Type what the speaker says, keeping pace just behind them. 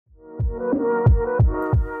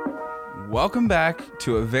Welcome back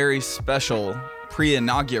to a very special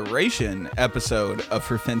pre-inauguration episode of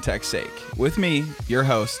For FinTech's Sake. With me, your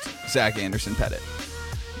host, Zach Anderson Pettit.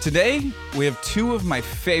 Today, we have two of my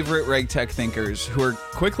favorite RegTech thinkers who are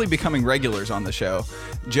quickly becoming regulars on the show,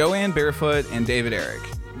 Joanne Barefoot and David Eric,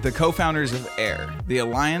 the co-founders of AIR, the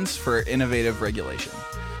Alliance for Innovative Regulation.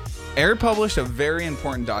 AIR published a very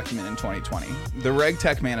important document in 2020, the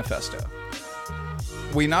RegTech Manifesto.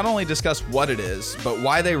 We not only discuss what it is, but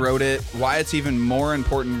why they wrote it, why it's even more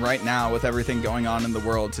important right now with everything going on in the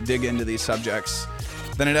world to dig into these subjects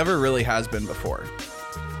than it ever really has been before.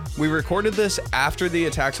 We recorded this after the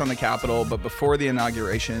attacks on the Capitol, but before the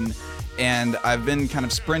inauguration, and I've been kind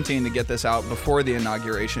of sprinting to get this out before the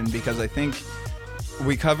inauguration because I think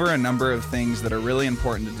we cover a number of things that are really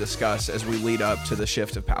important to discuss as we lead up to the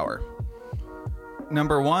shift of power.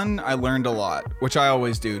 Number one, I learned a lot, which I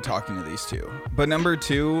always do talking to these two. But number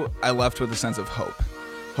two, I left with a sense of hope.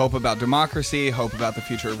 Hope about democracy, hope about the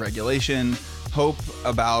future of regulation, hope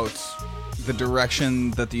about the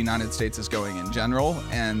direction that the United States is going in general,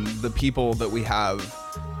 and the people that we have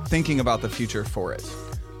thinking about the future for it.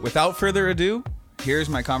 Without further ado, here's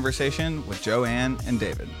my conversation with Joanne and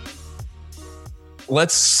David.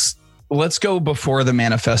 Let's go before the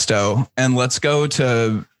manifesto, and let's go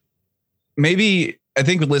to maybe, I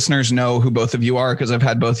think listeners know who both of you are because I've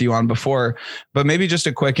had both of you on before, but maybe just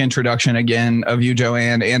a quick introduction again of you,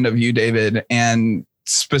 Joanne, and of you, David. And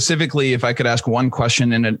specifically, if I could ask one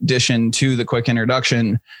question in addition to the quick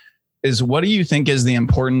introduction, is what do you think is the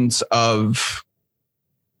importance of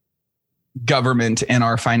government in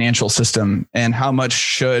our financial system, and how much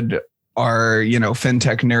should our,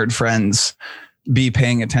 fintech nerd friends be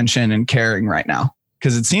paying attention and caring right now?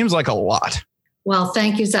 Because it seems like a lot. Well,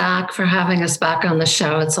 thank you, Zach, for having us back on the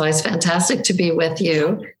show. It's always fantastic to be with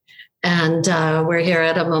you. And we're here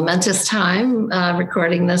at a momentous time,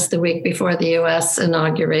 recording this the week before the U.S.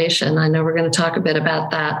 inauguration. I know we're going to talk a bit about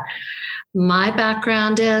that. My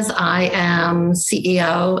background is I am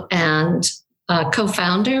CEO and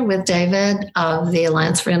co-founder with David of the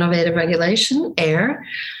Alliance for Innovative Regulation, AIR.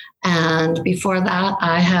 And before that,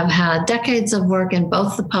 I have had decades of work in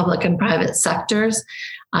both the public and private sectors.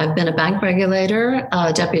 I've been a bank regulator,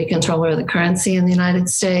 deputy controller of the currency in the United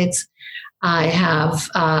States. I have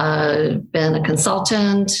been a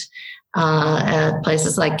consultant at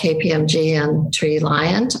places like KPMG and Tree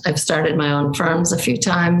Liant. I've started my own firms a few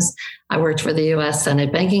times. I worked for the U.S.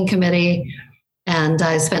 Senate Banking Committee, and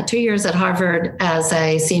I spent 2 years at Harvard as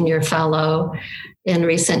a senior fellow in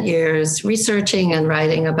recent years, researching and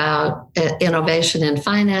writing about innovation in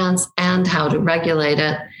finance and how to regulate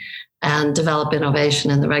it and develop innovation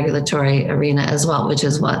in the regulatory arena as well, which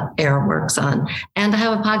is what AIR works on. And I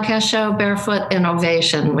have a podcast show, Barefoot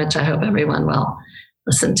Innovation, which I hope everyone will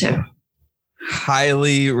listen to.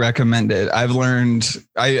 Highly recommended. I've learned,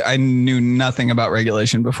 I knew nothing about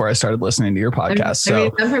regulation before I started listening to your podcast. I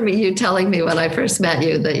remember you telling me when I first met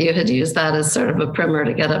you that you had used that as sort of a primer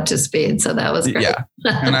to get up to speed. So that was great. Yeah.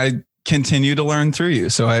 And I continue to learn through you.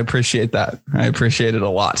 So I appreciate that. I appreciate it a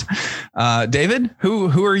lot. David,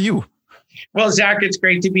 who are you? Well, Zach, it's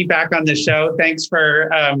great to be back on the show. Thanks for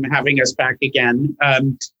having us back again.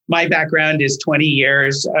 My background is 20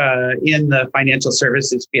 years in the financial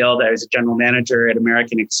services field. I was a general manager at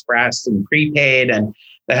American Express and prepaid, and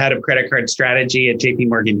the head of credit card strategy at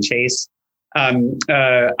JPMorgan Chase.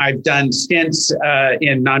 I've done stints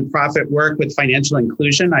in nonprofit work with financial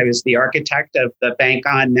inclusion. I was the architect of the Bank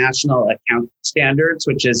On National Account Standards,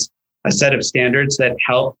 which is a set of standards that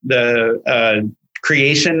help the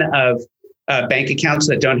creation of bank accounts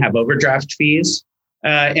that don't have overdraft fees,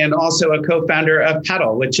 and also a co-founder of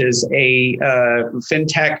Petal, which is a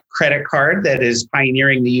fintech credit card that is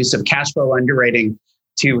pioneering the use of cash flow underwriting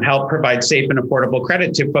to help provide safe and affordable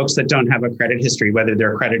credit to folks that don't have a credit history, whether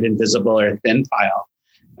they're credit invisible or thin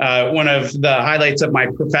file. One of the highlights of my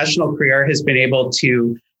professional career has been able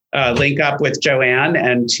to link up with Joanne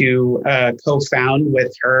and to co-found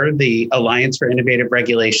with her the Alliance for Innovative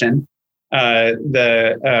Regulation.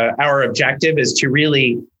 Our objective is to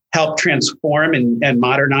really help transform and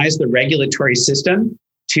modernize the regulatory system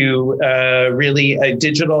to really a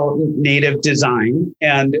digital native design.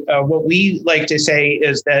 And what we like to say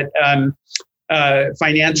is that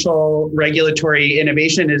financial regulatory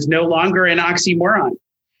innovation is no longer an oxymoron,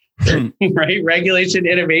 right? Regulation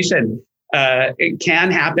innovation it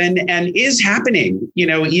can happen and is happening,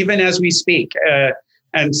 even as we speak.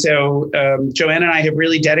 And so Joanne and I have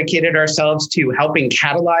really dedicated ourselves to helping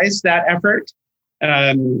catalyze that effort.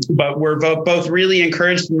 But we're both really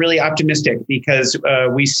encouraged and really optimistic because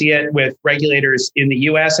we see it with regulators in the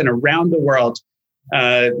US and around the world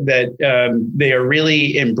that they are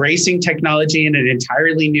really embracing technology in an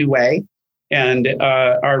entirely new way and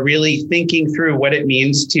are really thinking through what it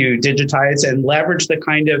means to digitize and leverage the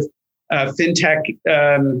kind of fintech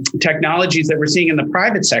technologies that we're seeing in the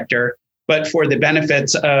private sector, but for the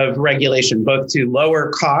benefits of regulation, both to lower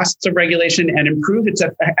costs of regulation and improve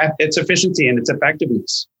its efficiency and its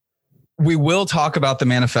effectiveness. We will talk about the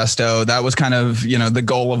manifesto. That was kind of, the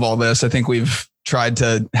goal of all this. I think we've tried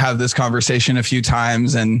to have this conversation a few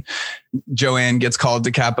times, and Joanne gets called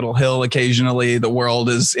to Capitol Hill occasionally. The world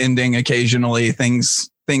is ending occasionally. Things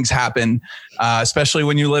happen, especially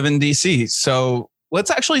when you live in DC. So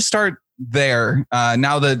let's actually start there.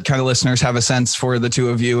 Now that kind of listeners have a sense for the two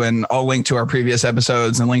of you, and I'll link to our previous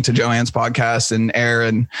episodes and link to Joanne's podcast and Air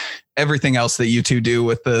and everything else that you two do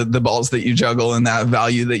with the balls that you juggle and that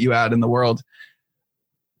value that you add in the world.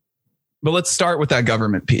 But let's start with that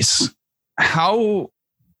government piece. How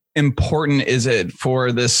important is it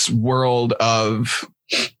for this world of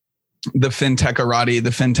the fintecharati, the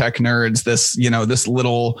fintech nerds, this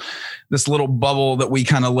little bubble that we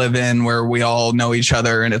kind of live in where we all know each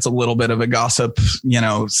other and it's a little bit of a gossip,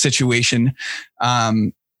 situation.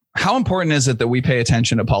 How important is it that we pay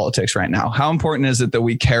attention to politics right now? How important is it that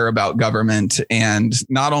we care about government and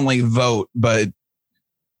not only vote, but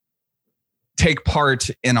take part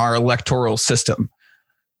in our electoral system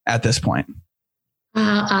at this point?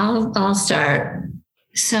 I'll start.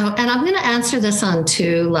 So, and I'm going to answer this on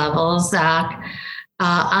two levels, Zach.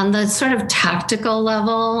 On the sort of tactical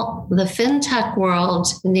level, the fintech world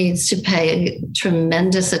needs to pay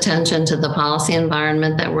tremendous attention to the policy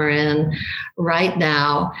environment that we're in right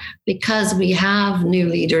now, because we have new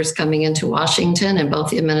leaders coming into Washington in both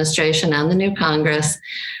the administration and the new Congress.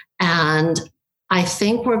 And I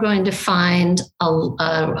think we're going to find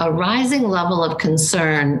a rising level of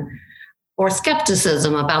concern or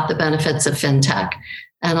skepticism about the benefits of fintech.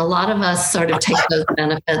 And a lot of us sort of take those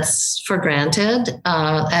benefits for granted.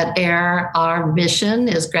 At AIR, our mission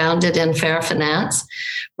is grounded in fair finance.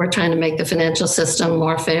 We're trying to make the financial system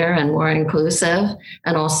more fair and more inclusive,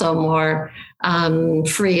 and also more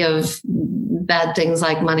free of bad things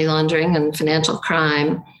like money laundering and financial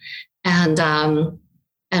crime.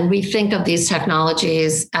 And we think of these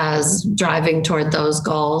technologies as driving toward those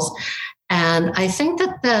goals. And I think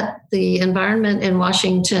that the environment in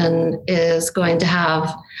Washington is going to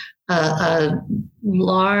have a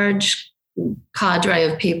large cadre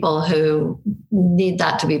of people who need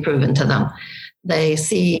that to be proven to them. They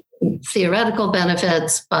see theoretical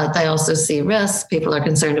benefits, but they also see risks. People are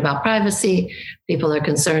concerned about privacy. People are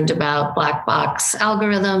concerned about black box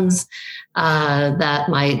algorithms that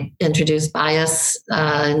might introduce bias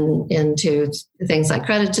into things like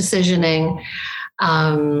credit decisioning.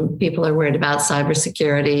 People are worried about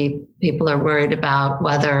cybersecurity. People are worried about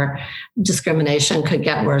whether discrimination could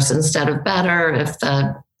get worse instead of better if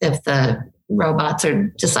the robots are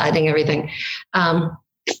deciding everything.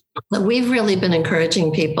 But we've really been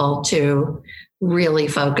encouraging people to really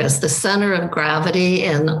focus. The center of gravity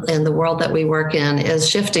in the world that we work in is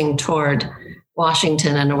shifting toward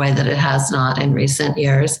Washington in a way that it has not in recent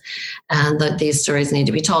years, and that these stories need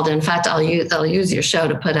to be told. In fact, I'll use your show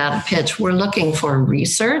to put out a pitch. We're looking for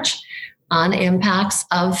research on impacts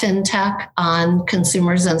of fintech on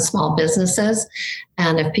consumers and small businesses.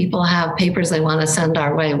 And if people have papers they want to send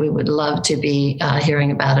our way, we would love to be hearing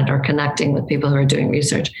about it or connecting with people who are doing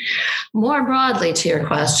research. More broadly to your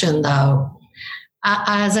question, though,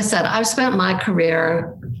 as I said, I've spent my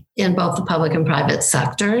career in both the public and private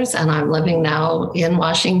sectors, and I'm living now in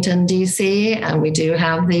Washington, D.C., and we do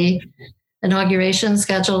have the inauguration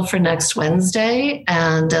scheduled for next Wednesday.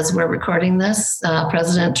 And as we're recording this,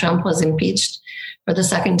 President Trump was impeached for the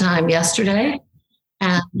second time yesterday.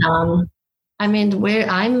 And I'm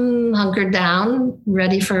hunkered down,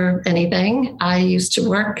 ready for anything. I used to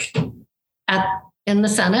work in the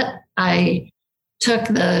Senate. I took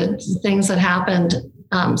the things that happened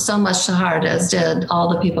so much to heart, as did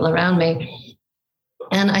all the people around me.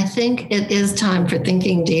 And I think it is time for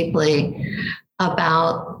thinking deeply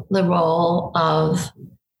about the role of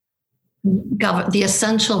the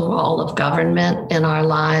essential role of government in our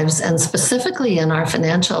lives, and specifically in our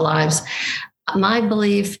financial lives. My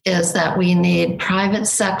belief is that we need private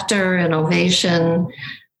sector innovation,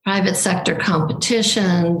 private sector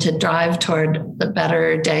competition to drive toward the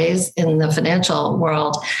better days in the financial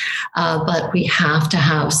world. But we have to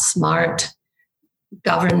have smart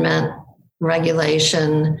government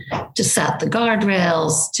regulation to set the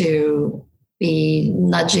guardrails, to be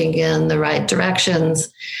nudging in the right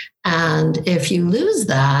directions. And if you lose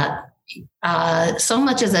that, so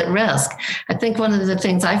much is at risk. I think one of the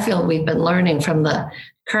things I feel we've been learning from the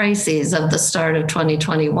crises of the start of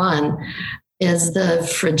 2021 is the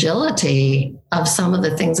fragility of some of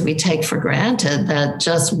the things we take for granted that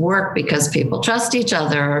just work because people trust each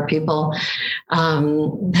other, or people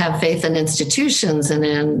have faith in institutions and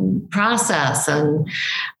in process and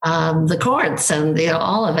the courts and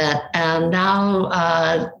all of it. And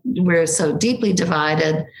now we're so deeply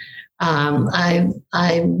divided. I'm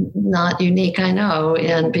not unique, I know,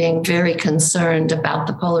 in being very concerned about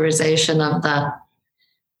the polarization of the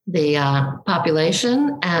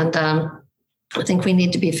population. And I think we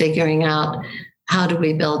need to be figuring out, how do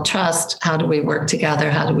we build trust? How do we work together?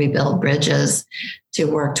 How do we build bridges to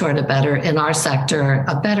work toward a better, in our sector,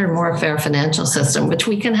 a better, more fair financial system, which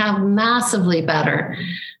we can have massively better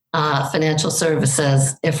financial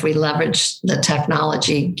services if we leverage the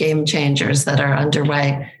technology game changers that are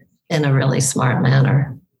underway in a really smart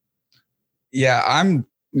manner. Yeah, I'm,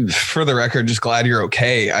 for the record, just glad you're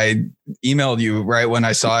okay. I emailed you right when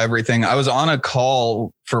I saw everything. I was on a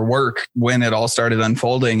call for work when it all started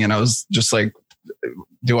unfolding, and I was just like,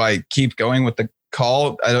 do I keep going with the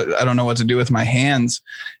call? I don't know what to do with my hands.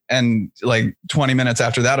 And like 20 minutes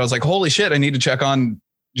after that, I was like, holy shit, I need to check on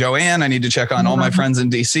Joanne. I need to check on all my friends in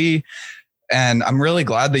DC. And I'm really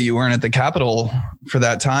glad that you weren't at the Capitol for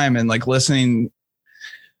that time. And like listening,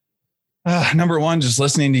 number one, just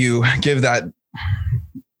listening to you give that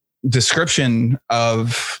description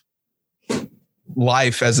of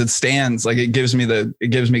life as it stands, like it gives me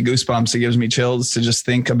goosebumps. It gives me chills to just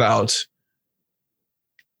think about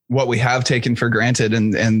what we have taken for granted,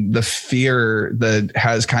 and the fear that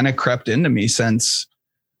has kind of crept into me since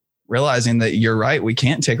realizing that you're right. We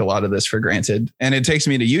can't take a lot of this for granted. And it takes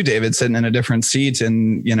me to you, David, sitting in a different seat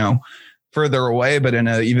and, further away, but in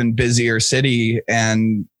an even busier city.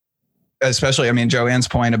 And especially, Joanne's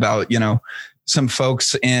point about, some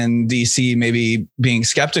folks in DC maybe being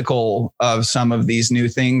skeptical of some of these new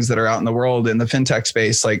things that are out in the world in the fintech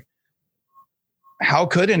space. Like, how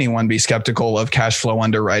could anyone be skeptical of cash flow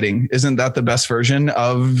underwriting? Isn't that the best version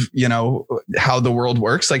of, how the world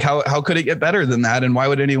works? Like, how could it get better than that? And why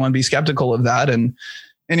would anyone be skeptical of that? And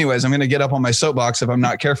anyways, I'm going to get up on my soapbox if I'm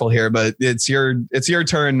not careful here, but it's your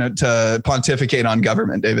turn to pontificate on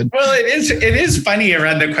government, David. Well, it is funny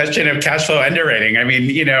around the question of cash flow underwriting.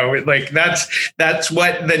 That's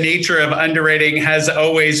what the nature of underwriting has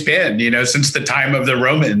always been, since the time of the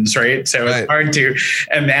Romans, right? So It's hard to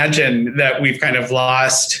imagine that we've kind of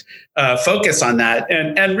lost focus on that.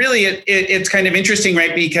 And really, it's kind of interesting,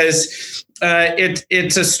 right? Because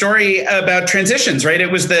it's a story about transitions, right?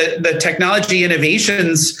 It was the technology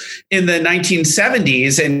innovations in the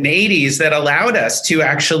 1970s and 80s that allowed us to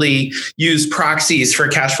actually use proxies for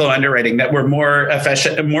cash flow underwriting that were more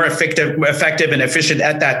effective and efficient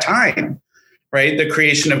at that time. Right. The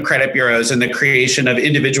creation of credit bureaus and the creation of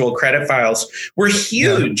individual credit files were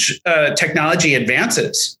huge technology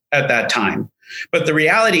advances at that time. But the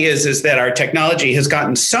reality is that our technology has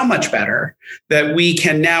gotten so much better that we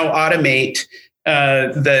can now automate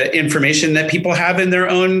the information that people have in their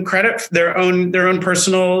own credit, their own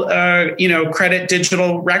personal, credit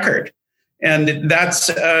digital record. And that's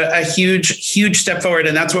a huge step forward.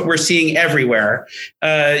 And that's what we're seeing everywhere,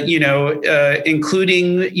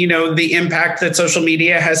 including, the impact that social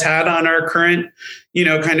media has had on our current,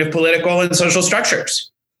 kind of political and social structures.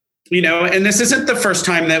 And this isn't the first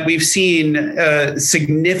time that we've seen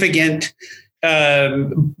significant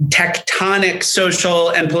tectonic social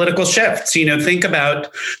and political shifts. Think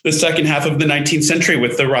about the second half of the 19th century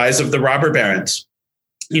with the rise of the robber barons.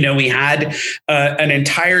 We had an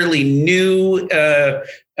entirely new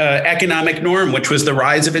economic norm, which was the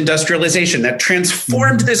rise of industrialization that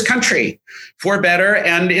transformed this country for better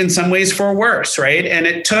and in some ways for worse, right? And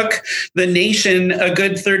it took the nation a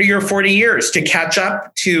good 30 or 40 years to catch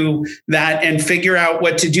up to that and figure out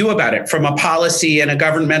what to do about it from a policy and a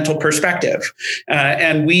governmental perspective.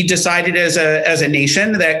 And we decided as a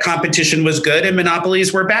nation that competition was good and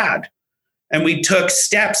monopolies were bad. And we took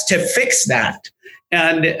steps to fix that.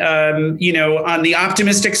 And, on the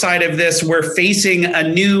optimistic side of this, we're facing a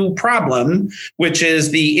new problem, which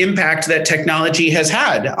is the impact that technology has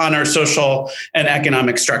had on our social and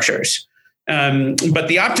economic structures. But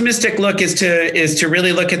the optimistic look is to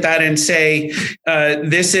really look at that and say,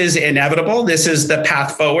 this is inevitable. This is the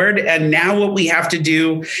path forward. And now what we have to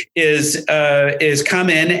do is come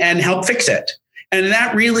in and help fix it. And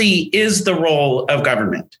that really is the role of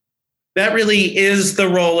government. That really is the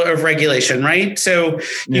role of regulation, right? So,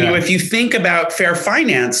 if you think about fair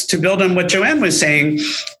finance, to build on what Joanne was saying,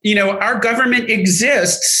 our government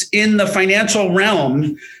exists in the financial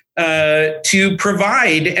realm to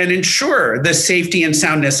provide and ensure the safety and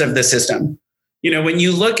soundness of the system. When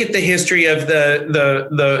you look at the history of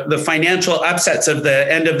the financial upsets of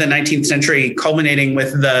the end of the 19th century, culminating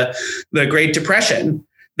with the Great Depression,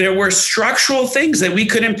 there were structural things that we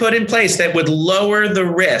couldn't put in place that would lower the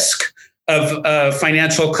risk of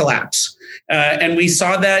financial collapse. And we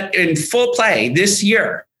saw that in full play this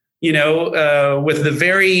year, with the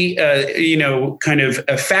very, kind of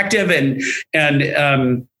effective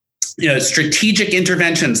and strategic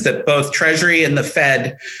interventions that both Treasury and the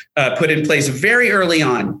Fed put in place very early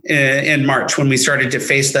on in March when we started to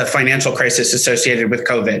face the financial crisis associated with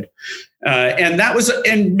COVID. And that was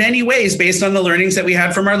in many ways based on the learnings that we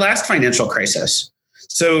had from our last financial crisis.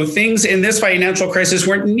 So things in this financial crisis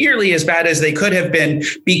weren't nearly as bad as they could have been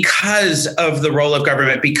because of the role of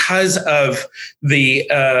government, because of the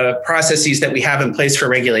processes that we have in place for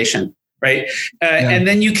regulation. Right. And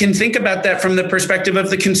then you can think about that from the perspective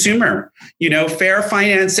of the consumer. Fair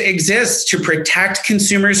finance exists to protect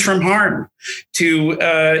consumers from harm, to,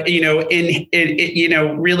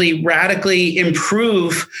 really radically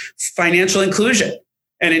improve financial inclusion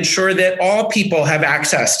and ensure that all people have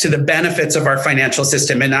access to the benefits of our financial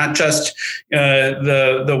system and not just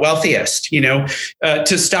the wealthiest,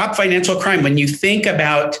 to stop financial crime. When you think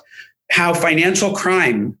about how financial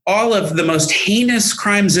crime, all of the most heinous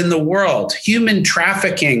crimes in the world, human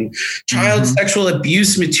trafficking, child sexual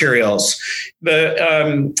abuse materials,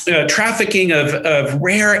 the trafficking of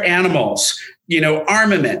rare animals,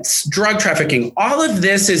 armaments, drug trafficking, all of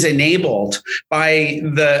this is enabled by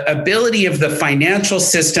the ability of the financial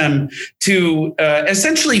system to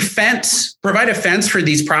essentially provide a fence for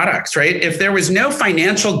these products, right? If there was no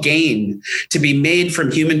financial gain to be made from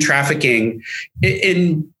human trafficking,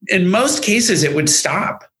 in most cases, it would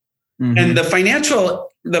stop. And the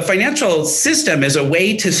financial system is a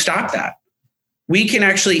way to stop that. We can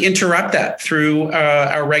actually interrupt that through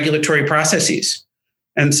our regulatory processes.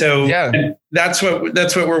 And so that's what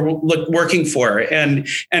we're working for. And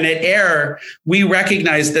at AIR, we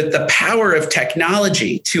recognize that the power of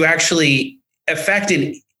technology to actually affect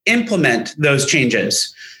and implement those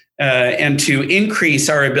changes and to increase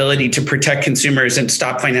our ability to protect consumers and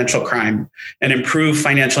stop financial crime and improve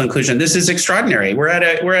financial inclusion. This is extraordinary. We're at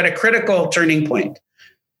a critical turning point.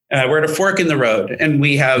 We're at a fork in the road, and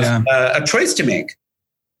we have a choice to make.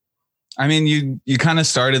 I mean, you kind of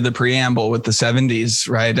started the preamble with the 70s,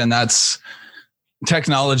 right? And that's,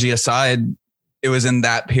 technology aside, it was in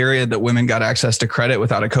that period that women got access to credit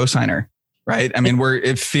without a cosigner, right? I mean,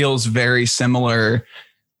 it feels very similar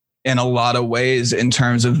in a lot of ways in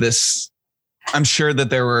terms of this. I'm sure that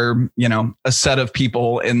there were, a set of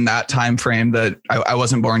people in that time frame that I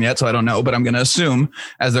wasn't born yet, so I don't know, but I'm going to assume,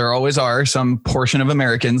 as there always are, some portion of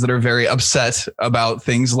Americans that are very upset about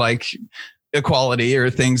things like equality or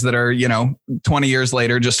things that are, 20 years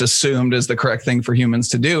later just assumed as the correct thing for humans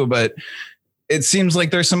to do. But it seems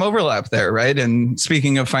like there's some overlap there, right? And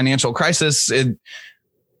speaking of financial crisis, it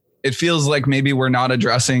feels like maybe we're not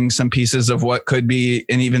addressing some pieces of what could be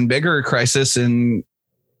an even bigger crisis in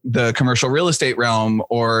the commercial real estate realm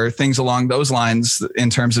or things along those lines in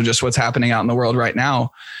terms of just what's happening out in the world right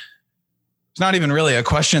now. It's not even really a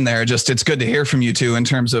question there. Just, it's good to hear from you two in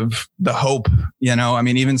terms of the hope, I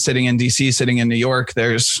mean, even sitting in DC, sitting in New York,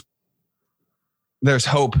 there's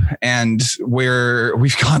hope, and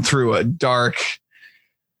we've gone through a dark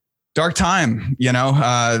time,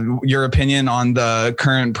 your opinion on the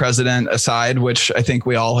current president aside, which I think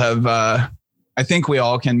we all have, I think we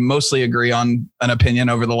all can mostly agree on an opinion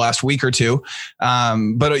over the last week or two.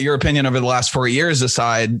 But your opinion over the last 4 years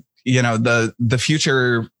aside, the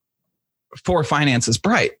future for finance is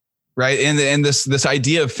bright, right? And this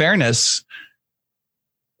idea of fairness,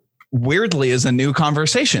 weirdly, is a new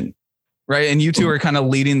conversation, right? And you two are kind of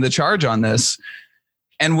leading the charge on this.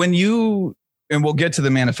 And and we'll get to the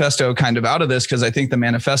manifesto kind of out of this, because I think the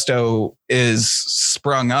manifesto is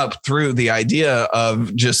sprung up through the idea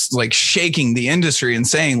of just like shaking the industry and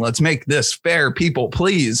saying, let's make this fair, people,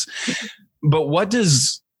 please. But what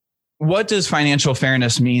does financial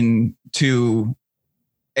fairness mean to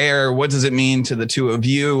AIR? What does it mean to the two of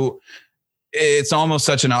you? It's almost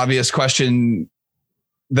such an obvious question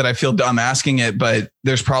that I feel dumb asking it, but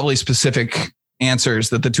there's probably specific answers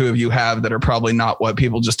that the two of you have that are probably not what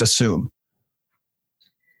people just assume.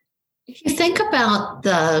 If you think about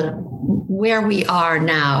where we are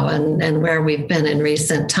now and where we've been in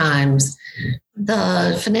recent times,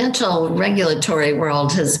 the financial regulatory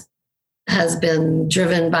world has been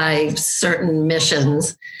driven by certain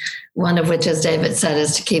missions, one of which, as David said,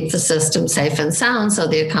 is to keep the system safe and sound so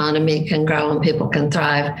the economy can grow and people can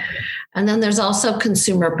thrive. And then there's also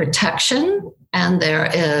consumer protection, and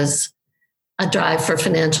there is a drive for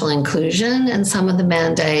financial inclusion in some of the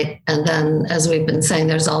mandate. And then, as we've been saying,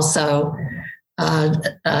 there's also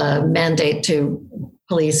a mandate to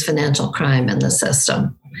police financial crime in the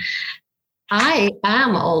system. I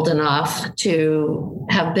am old enough to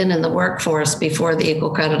have been in the workforce before the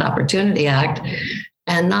Equal Credit Opportunity Act.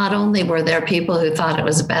 And not only were there people who thought it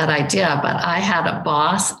was a bad idea, but I had a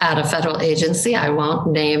boss at a federal agency, I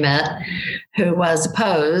won't name it, who was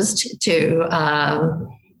opposed to,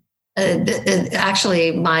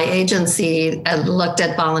 actually, my agency looked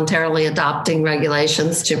at voluntarily adopting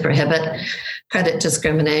regulations to prohibit credit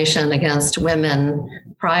discrimination against women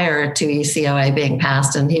prior to ECOA being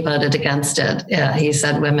passed, and he voted against it. He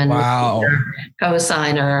said women would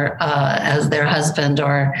co-sign as their husband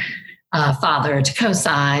or father to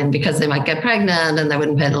co-sign because they might get pregnant and they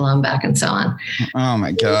wouldn't pay the loan back and so on. Oh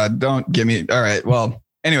my God. Don't give me. All right. Well,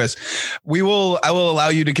 anyways, I will allow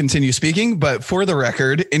you to continue speaking, but for the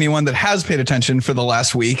record, anyone that has paid attention for the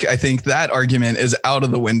last week, I think that argument is out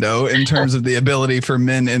of the window in terms of the ability for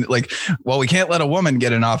men and we can't let a woman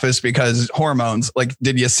get in office because hormones.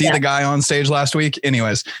 Did you see the guy on stage last week?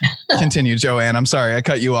 Anyways, continue, Joanne. I'm sorry I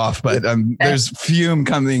cut you off, but there's fume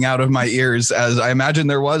coming out of my ears as I imagine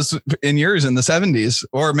there was in yours in the 70s,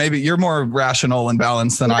 or maybe you're more rational and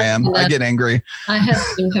balanced than I am. I get angry. I have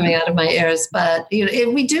fume coming out of my ears, but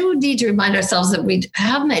we do need to remind ourselves that we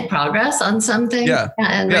have made progress on some things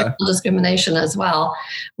and racial discrimination as well.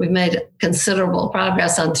 We've made considerable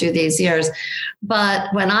progress on through these years.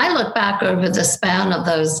 But when I look back over the span of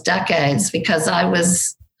those decades, because I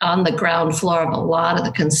was on the ground floor of a lot of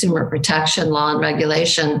the consumer protection law and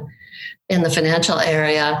regulation in the financial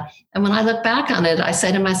area, and when I look back on it, I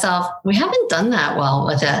say to myself, we haven't done that well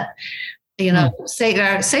with it.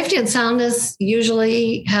 Safety and soundness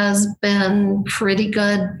usually has been pretty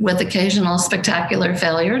good with occasional spectacular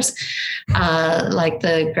failures, like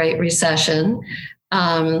the Great Recession.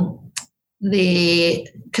 The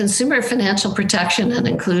consumer financial protection and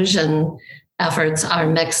inclusion efforts are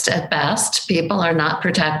mixed at best. People are not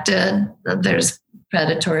protected. There's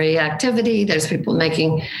predatory activity. There's people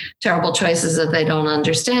making terrible choices that they don't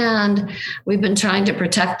understand. We've been trying to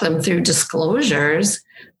protect them through disclosures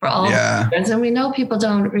for all years, and we know people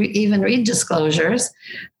don't even read disclosures,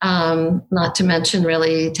 not to mention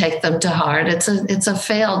really take them to heart. It's a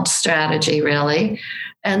failed strategy, really.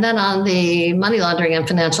 And then on the money laundering and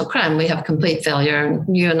financial crime, we have complete failure.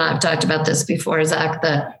 And you and I have talked about this before, Zach.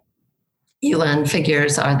 The UN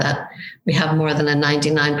figures are that we have more than a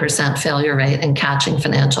 99% failure rate in catching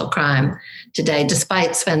financial crime today,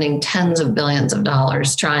 despite spending tens of billions of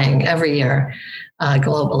dollars trying every year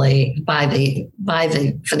globally by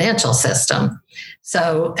the financial system.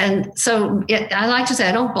 So I like to say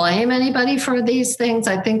I don't blame anybody for these things.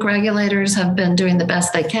 I think regulators have been doing the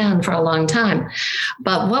best they can for a long time.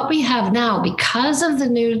 But what we have now, because of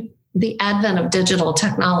the advent of digital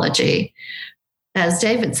technology, as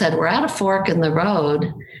David said, we're at a fork in the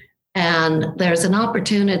road, and there's an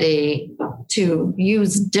opportunity to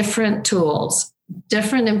use different tools,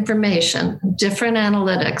 different information, different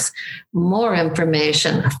analytics, more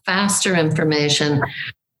information, faster information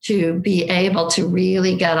to be able to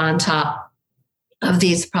really get on top of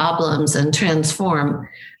these problems and transform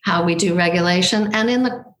how we do regulation. And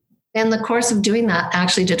in the course of doing that,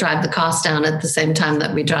 actually to drive the cost down at the same time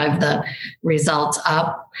that we drive the results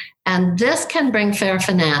up. And this can bring fair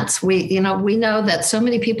finance. We know that so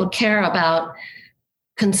many people care about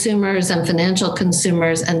consumers and financial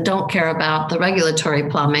consumers and don't care about the regulatory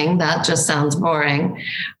plumbing. That just sounds boring.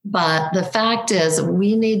 But the fact is,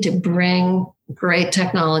 we need to bring great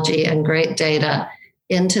technology and great data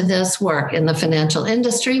into this work in the financial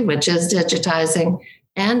industry, which is digitizing,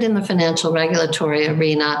 and in the financial regulatory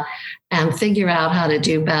arena, and figure out how to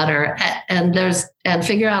do better. And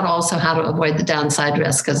figure out also how to avoid the downside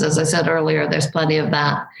risk, because as I said earlier, there's plenty of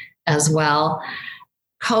that as well.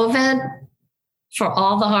 COVID, for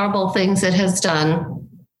all the horrible things it has done,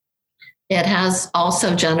 it has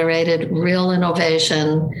also generated real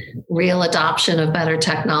innovation, real adoption of better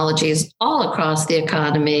technologies all across the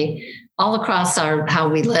economy, all across how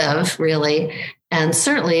we live, really. And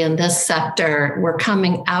certainly in this sector, we're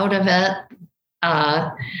coming out of it.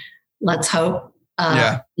 Let's hope.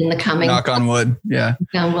 In the coming. Knock on wood. Yeah.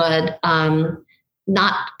 Knock on wood.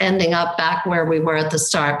 Not ending up back where we were at the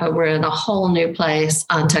start, but we're in a whole new place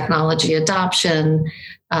on technology adoption,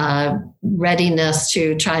 readiness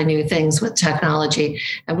to try new things with technology.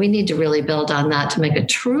 And we need to really build on that to make a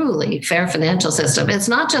truly fair financial system. It's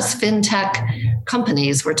not just fintech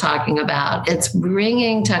companies we're talking about. It's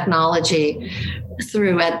bringing technology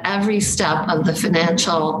through at every step of the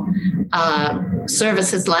financial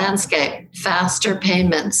services landscape, faster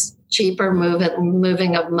payments, cheaper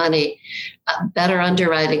moving of money, better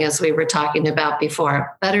underwriting, as we were talking about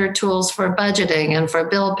before, better tools for budgeting and for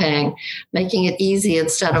bill paying, making it easy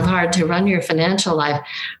instead of hard to run your financial life,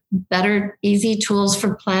 better, easy tools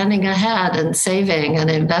for planning ahead and saving and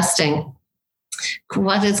investing.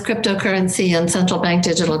 What is cryptocurrency and central bank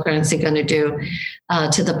digital currency going to do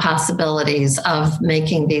to the possibilities of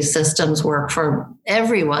making these systems work for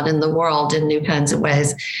everyone in the world in new kinds of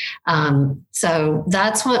ways? So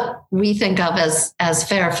that's what we think of as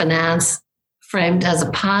fair finance, framed as a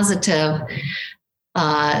positive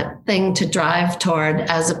thing to drive toward,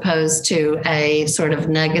 as opposed to a sort of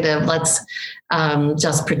negative, let's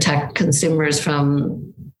just protect consumers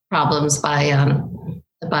from problems by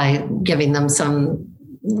giving them some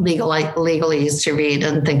legalese to read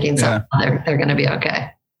and thinking they're going to be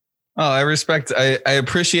okay. Oh, I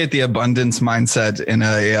appreciate the abundance mindset in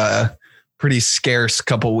a pretty scarce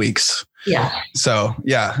couple weeks. Yeah. So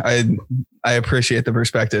yeah, I appreciate the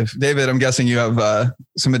perspective. David, I'm guessing you have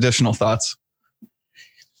some additional thoughts.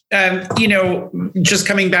 Just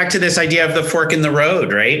coming back to this idea of the fork in the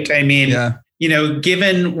road, right? I mean,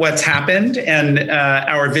 given what's happened and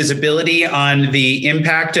our visibility on the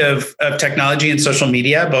impact of technology and social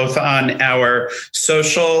media, both on our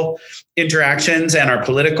social interactions and our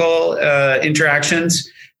political interactions,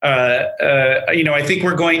 I think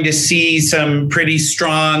we're going to see some pretty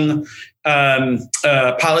strong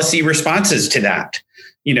policy responses to that.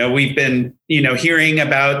 We've been, hearing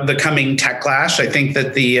about the coming tech clash. I think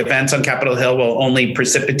that the events on Capitol Hill will only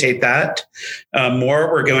precipitate that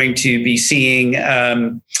more. We're going to be seeing,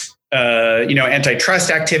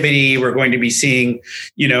 antitrust activity. We're going to be seeing,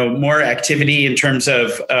 more activity in terms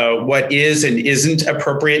of what is and isn't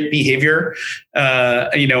appropriate behavior,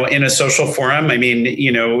 in a social forum. I mean,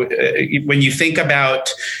 when you think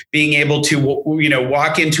about being able to,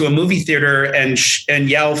 walk into a movie theater and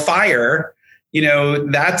yell fire,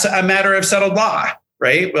 that's a matter of settled law,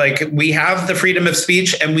 right? Like, we have the freedom of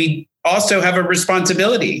speech, and we also have a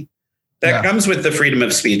responsibility that comes with the freedom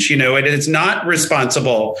of speech. It is not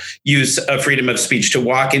responsible use of freedom of speech to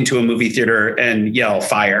walk into a movie theater and yell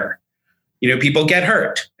fire. People get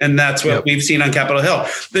hurt, and that's what we've seen on Capitol Hill.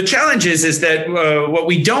 The challenge is that what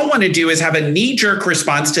we don't want to do is have a knee-jerk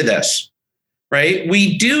response to this. Right?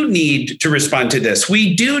 We do need to respond to this.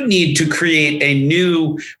 We do need to create a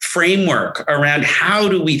new framework around how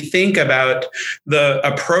do we think about the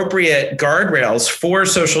appropriate guardrails for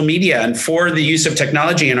social media and for the use of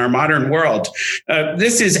technology in our modern world.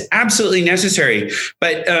 This is absolutely necessary.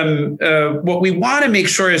 But what we want to make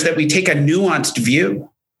sure is that we take a nuanced view,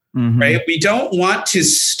 right? We don't want to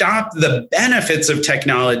stop the benefits of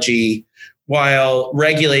technology while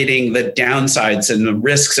regulating the downsides and the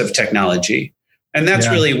risks of technology. And that's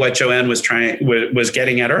really what Joanne was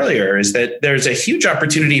getting at earlier, is that there's a huge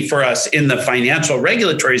opportunity for us in the financial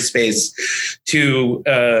regulatory space to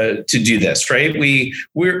do this, right? We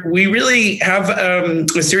really have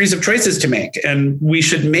a series of choices to make, and we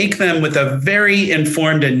should make them with a very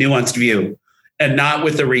informed and nuanced view, and not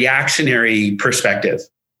with a reactionary perspective.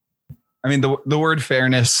 I mean, the word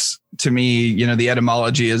fairness, to me, the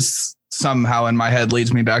etymology is somehow in my head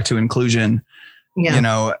leads me back to inclusion,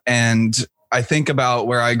 and I think about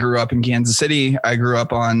where I grew up in Kansas City. I grew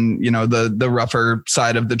up on, the rougher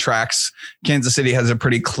side of the tracks. Kansas City has a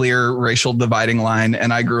pretty clear racial dividing line,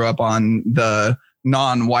 and I grew up on the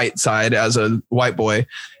non-white side as a white boy.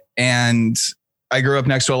 And I grew up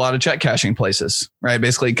next to a lot of check cashing places, right?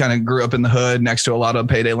 Basically kind of grew up in the hood next to a lot of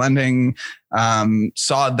payday lending,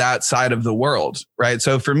 saw that side of the world, right?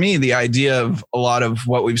 So for me, the idea of a lot of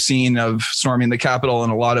what we've seen of storming the Capitol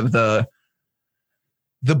and a lot of the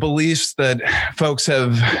beliefs that folks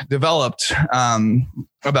have developed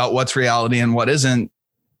about what's reality and what isn't,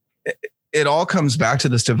 it all comes back to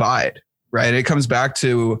this divide, right? It comes back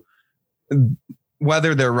to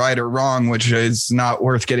whether they're right or wrong, which is not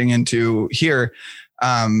worth getting into here.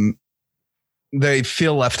 They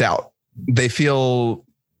feel left out. They feel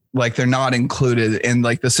like they're not included, and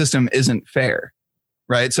like the system isn't fair.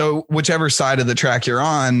 Right. So whichever side of the track you're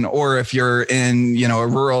on, or if you're in, a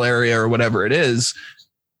rural area or whatever it is,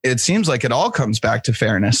 it seems like it all comes back to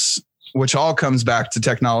fairness, which all comes back to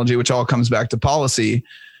technology, which all comes back to policy.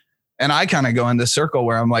 And I kind of go in this circle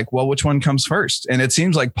where I'm like, well, which one comes first? And it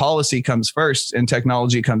seems like policy comes first and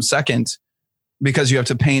technology comes second, because you have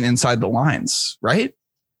to paint inside the lines, right?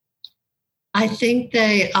 I think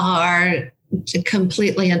they are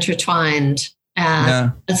completely intertwined.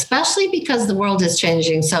 Especially because the world is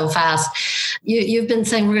changing so fast. You've been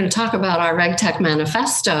saying we're going to talk about our RegTech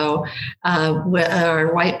manifesto,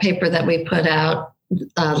 our white paper that we put out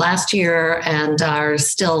last year and are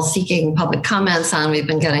still seeking public comments on. We've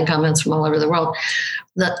been getting comments from all over the world.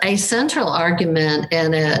 A central argument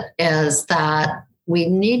in it is that we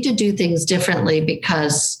need to do things differently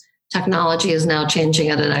because technology is now changing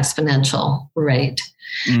at an exponential rate.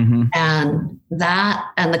 Mm-hmm. And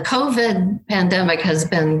the COVID pandemic has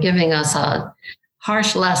been giving us a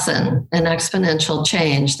harsh lesson in exponential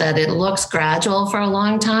change, that it looks gradual for a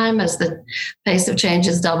long time as the pace of change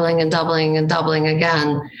is doubling and doubling and doubling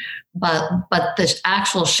again. But the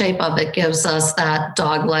actual shape of it gives us that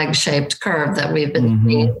dog-leg shaped curve that we've been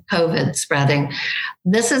seeing COVID spreading.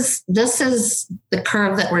 This is the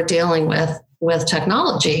curve that we're dealing with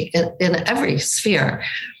technology in every sphere.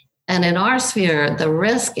 And in our sphere, the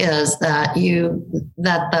risk is that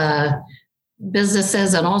the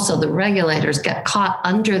businesses and also the regulators get caught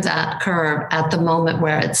under that curve at the moment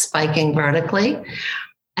where it's spiking vertically.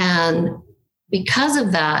 And because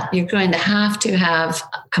of that, you're going to have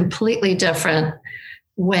completely different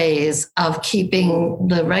ways of keeping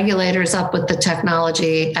the regulators up with the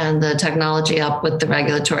technology and the technology up with the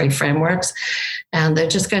regulatory frameworks. And they're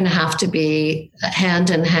just going to have to be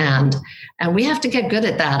hand in hand. And we have to get good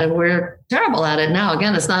at that. And we're terrible at it now.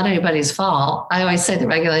 Again, it's not anybody's fault. I always say the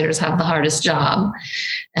regulators have the hardest job.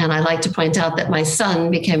 And I like to point out that my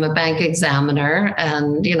son became a bank examiner.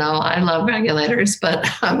 And, I love regulators, but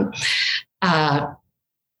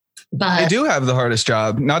they do have the hardest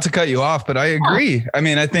job. Not to cut you off, but I agree. I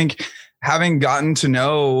mean, I think having gotten to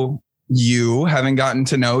know you, having gotten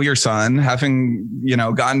to know your son, having,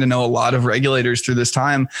 gotten to know a lot of regulators through this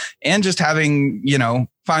time, and just having,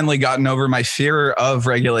 finally gotten over my fear of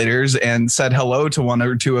regulators and said hello to one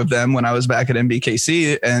or two of them when I was back at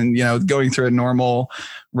NBKC and, going through a normal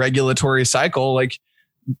regulatory cycle, like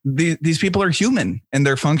these people are human and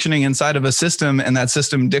they're functioning inside of a system, and that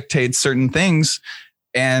system dictates certain things.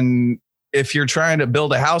 And if you're trying to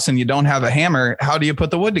build a house and you don't have a hammer, how do you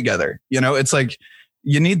put the wood together? It's like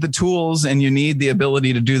you need the tools and you need the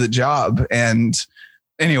ability to do the job. And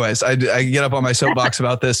anyways, I get up on my soapbox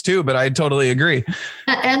about this too, but I totally agree.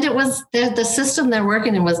 And it was the system they're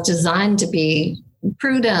working in was designed to be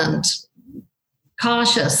prudent,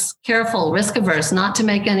 cautious, careful, risk averse, not to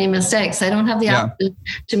make any mistakes. They don't have the option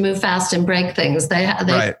to move fast and break things. They are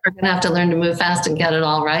going to have to learn to move fast and get it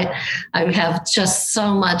all right. I have just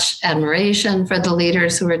so much admiration for the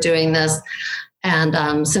leaders who are doing this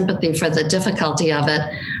and sympathy for the difficulty of it.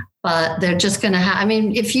 But they're just going to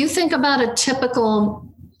if you think about a typical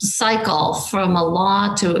cycle from a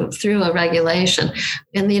law through a regulation.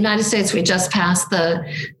 In the United States, we just passed the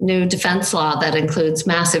new defense law that includes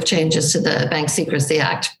massive changes to the Bank Secrecy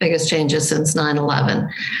Act, biggest changes since 9/11.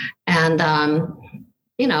 And,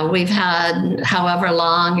 we've had however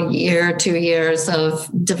long, a year, 2 years of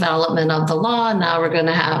development of the law. Now we're going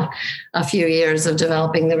to have a few years of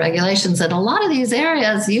developing the regulations. And a lot of these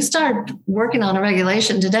areas, you start working on a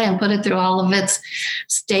regulation today and put it through all of its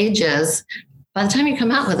stages. By the time you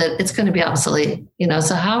come out with it, it's going to be obsolete.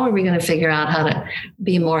 So how are we going to figure out how to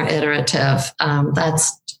be more iterative?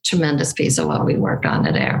 That's a tremendous piece of what we work on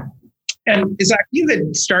at AIR. And Zach, you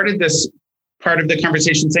had started this part of the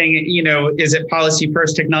conversation saying, is it policy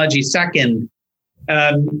first, technology second?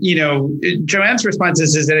 Joanne's response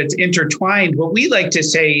is that it's intertwined. What we like to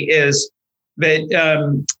say is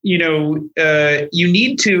that, you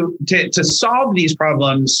need to solve these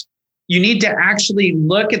problems. You need to actually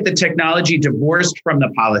look at the technology divorced from the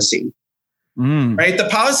policy, right? The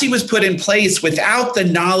policy was put in place without the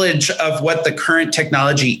knowledge of what the current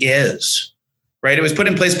technology is, right? It was put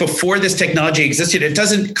in place before this technology existed. It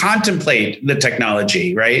doesn't contemplate the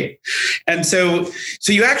technology, right? And so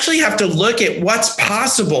you actually have to look at what's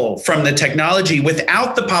possible from the technology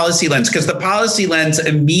without the policy lens, because the policy lens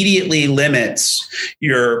immediately limits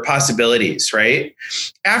your possibilities, right?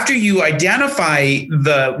 After you identify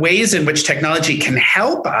the ways in which technology can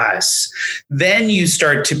help us, then you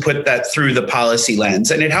start to put that through the policy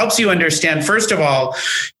lens. And it helps you understand, first of all,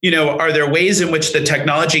 are there ways in which the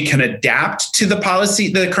technology can adapt to the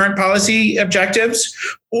current policy objectives?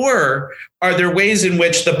 Or are there ways in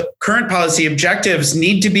which the current policy objectives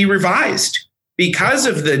need to be revised because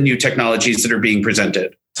of the new technologies that are being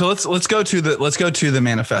presented? So let's go to the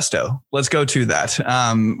manifesto. Let's go to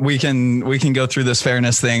that. We can go through this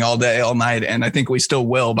fairness thing all day, all night, and I think we still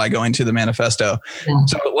will by going to the manifesto. Yeah.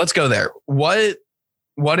 So let's go there.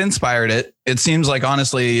 What inspired it? It seems like,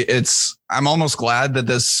 honestly, I'm almost glad that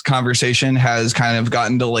this conversation has kind of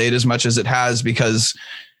gotten delayed as much as it has, because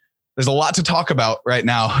there's a lot to talk about right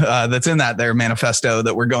now that's in that there manifesto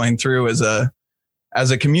that we're going through as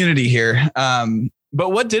a community here.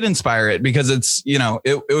 But what did inspire it? Because it's,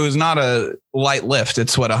 it was not a light lift.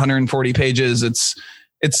 It's 140 pages. It's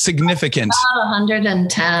significant. About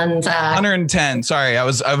 110, Zach. 110. Sorry, I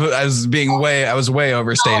was way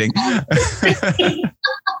overstating.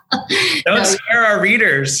 Don't scare our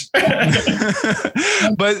readers.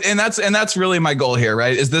 But that's really my goal here,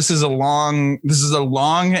 right? This is a long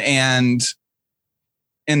and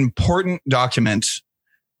important document.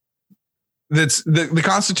 That's the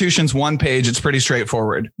Constitution's one page. It's pretty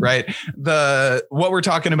straightforward, right? What we're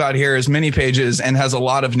talking about here is many pages and has a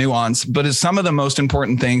lot of nuance, but is some of the most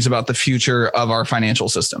important things about the future of our financial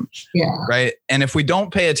system. Yeah. Right. And if we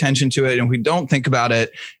don't pay attention to it and we don't think about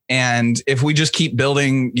it, and if we just keep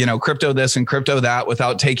building, crypto this and crypto that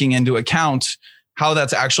without taking into account how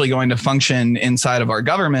that's actually going to function inside of our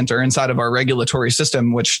government or inside of our regulatory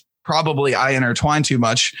system, which probably I intertwine too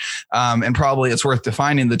much, and probably it's worth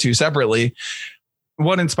defining the two separately.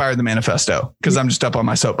 What inspired the manifesto? Because I'm just up on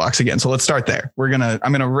my soapbox again. So let's start there.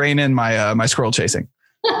 I'm gonna rein in my squirrel chasing.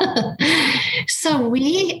 So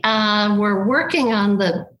we were working on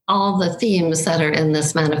all the themes that are in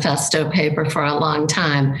this manifesto paper for a long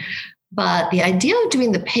time. But the idea of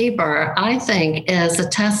doing the paper, I think, is a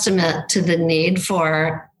testament to the need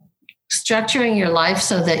for structuring your life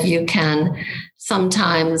so that you can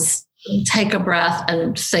sometimes take a breath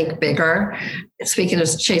and think bigger. Speaking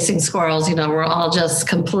of chasing squirrels, we're all just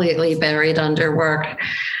completely buried under work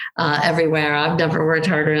everywhere. I've never worked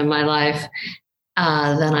harder in my life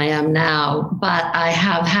than I am now. But I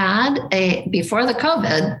have had before the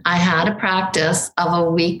COVID, I had a practice of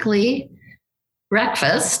a weekly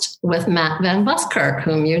breakfast with Matt Van Buskirk,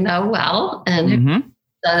 whom you know well, and who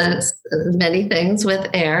does many things with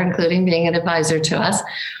AIR, including being an advisor to us.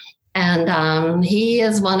 And he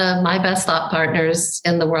is one of my best thought partners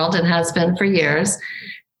in the world and has been for years.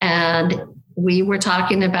 And we were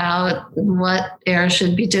talking about what AIR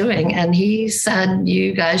should be doing. And he said,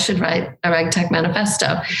 you guys should write a RegTech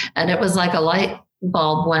manifesto. And it was like a light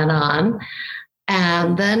bulb went on.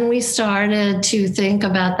 And then we started to think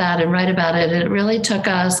about that and write about it. It really took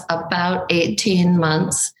us about 18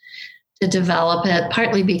 months to develop it,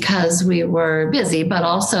 partly because we were busy, but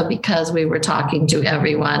also because we were talking to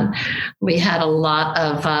everyone. We had a lot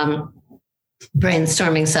of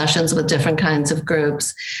brainstorming sessions with different kinds of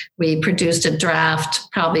groups. We produced a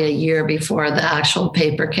draft probably a year before the actual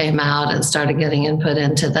paper came out and started getting input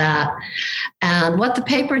into that. And what the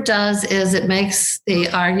paper does is it makes the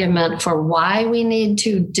argument for why we need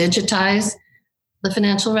to digitize the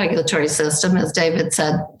financial regulatory system, as David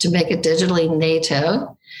said, to make it digitally native.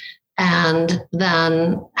 And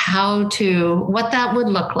then what that would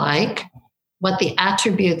look like, what the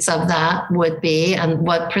attributes of that would be, and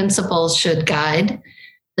what principles should guide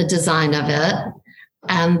the design of it.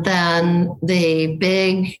 And then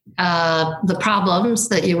the problems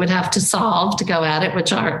that you would have to solve to go at it,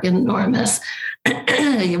 which are enormous.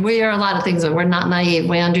 We are a lot of things, but we're not naive.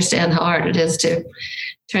 We understand how hard it is to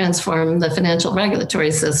transform the financial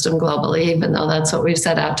regulatory system globally, even though that's what we've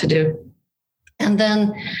set out to do. And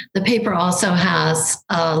then the paper also has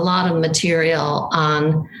a lot of material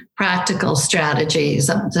on practical strategies,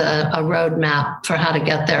 a roadmap for how to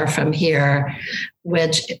get there from here,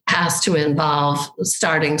 which has to involve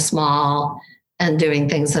starting small and doing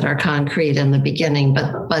things that are concrete in the beginning,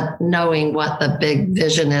 but knowing what the big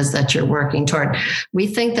vision is that you're working toward. We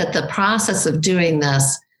think that the process of doing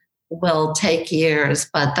this will take years,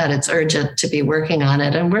 but that it's urgent to be working on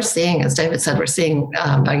it. And we're seeing, as David said,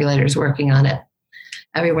 regulators working on it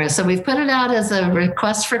everywhere. So we've put it out as a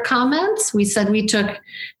request for comments. We said we took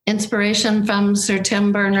inspiration from Sir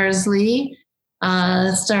Tim Berners-Lee,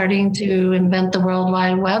 starting to invent the World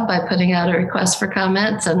Wide Web by putting out a request for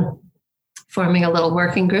comments and forming a little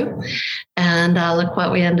working group. And look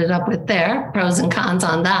what we ended up with there, pros and cons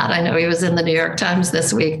on that. I know he was in the New York Times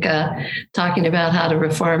this week talking about how to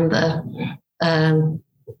reform the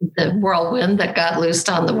whirlwind that got loosed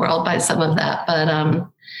on the world by some of that.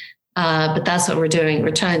 But that's what we're doing.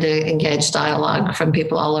 We're trying to engage dialogue from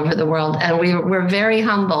people all over the world. And we're very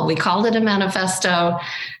humble. We called it a manifesto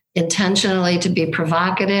intentionally to be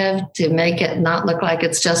provocative, to make it not look like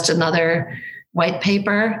it's just another white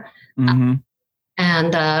paper, and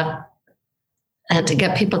to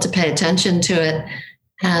get people to pay attention to it.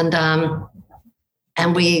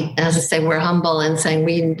 And we, as I say, we're humble in saying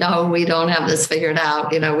we know we don't have this figured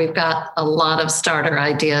out. We've got a lot of starter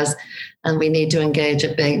ideas. And we need to engage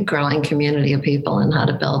a big growing community of people in how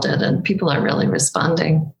to build it. And people are really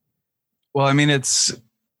responding. Well, I mean, it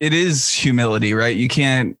is humility, right? You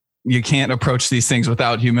can't approach these things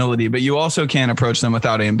without humility, but you also can't approach them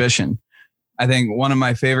without ambition. I think one of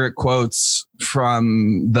my favorite quotes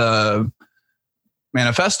from the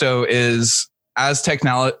manifesto is as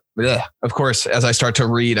technology, of course, as I start to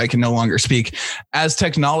read, I can no longer speak. As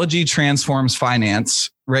technology transforms finance,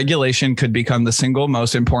 regulation could become the single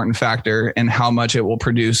most important factor in how much it will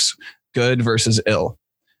produce good versus ill.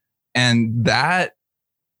 And that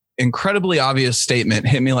incredibly obvious statement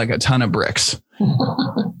hit me like a ton of bricks.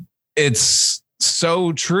 It's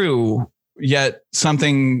so true, yet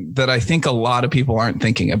something that I think a lot of people aren't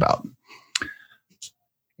thinking about.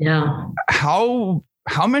 Yeah. How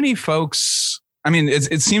many folks, I mean,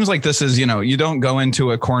 it seems like this is, you don't go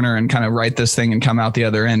into a corner and kind of write this thing and come out the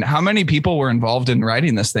other end. How many people were involved in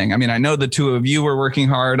writing this thing? I mean, I know the two of you were working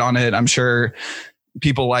hard on it. I'm sure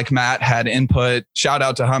people like Matt had input. Shout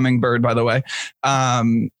out to Hummingbird, by the way.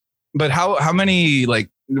 But how many,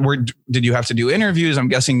 did you have to do interviews? I'm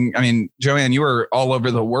guessing, I mean, Joanne, you were all over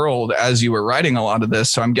the world as you were writing a lot of this.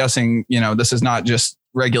 So I'm guessing, this is not just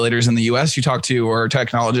regulators in the US you talk to or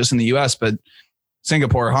technologists in the US, but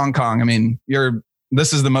Singapore, Hong Kong. I mean,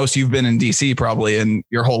 this is the most you've been in DC probably in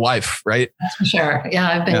your whole life, right? That's for sure. Yeah,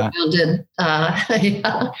 I've been grounded.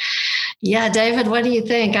 Yeah, David, what do you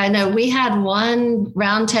think? I know we had one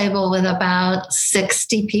roundtable with about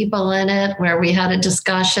 60 people in it where we had a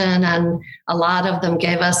discussion, and a lot of them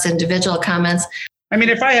gave us individual comments. I mean,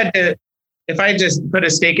 if I just put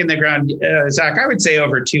a stake in the ground, Zach, I would say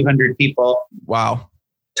over 200 people. Wow.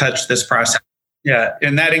 Touched this process. Yeah.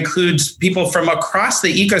 And that includes people from across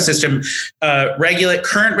the ecosystem,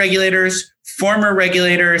 current regulators, former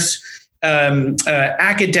regulators,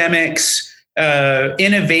 academics,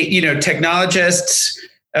 technologists,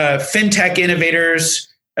 fintech innovators,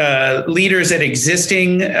 leaders at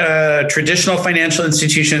existing traditional financial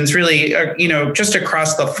institutions, really, just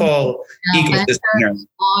across the full ecosystem.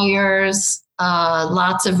 Lawyers,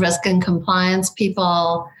 lots of risk and compliance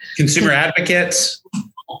people. Consumer advocates.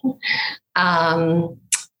 As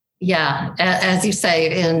you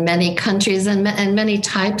say, in many countries and many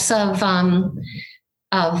types of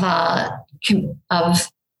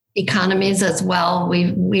economies as well.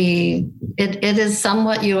 It is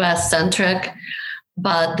somewhat U.S. centric,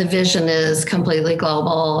 but the vision is completely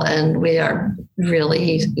global, and we are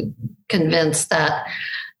really convinced that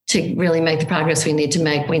to really make the progress we need to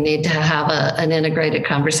make, we need to have an integrated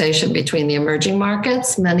conversation between the emerging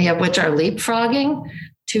markets, many of which are leapfrogging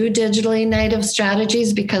to digitally native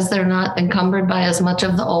strategies because they're not encumbered by as much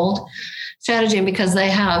of the old strategy, and because they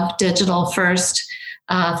have digital first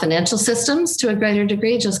financial systems to a greater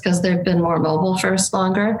degree, just because they've been more mobile first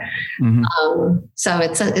longer. Mm-hmm. So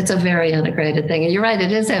it's a very integrated thing. And you're right,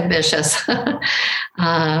 it is ambitious, but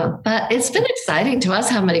it's been exciting to us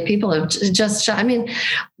how many people have just. I mean,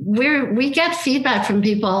 we get feedback from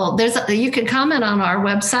people. You can comment on our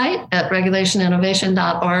website at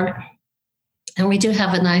regulationinnovation.org. And we do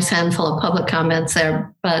have a nice handful of public comments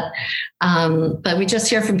there, but we just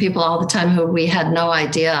hear from people all the time who we had no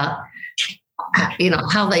idea,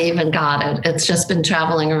 how they even got it. It's just been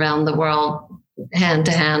traveling around the world hand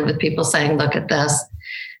to hand with people saying, look at this.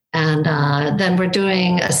 And then we're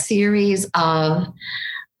doing a series of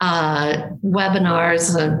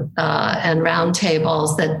webinars and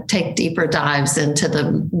roundtables that take deeper dives into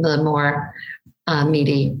the more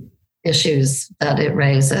meaty issues that it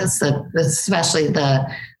raises, especially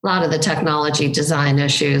a lot of the technology design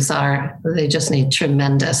issues they just need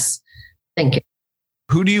tremendous thinking.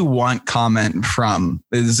 Who do you want comment from?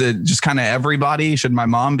 Is it just kind of everybody? Should my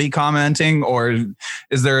mom be commenting? Or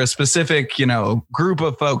is there a specific, group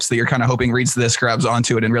of folks that you're kind of hoping reads this, grabs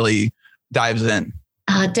onto it and really dives in?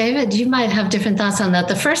 David, you might have different thoughts on that.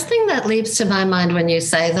 The first thing that leaps to my mind when you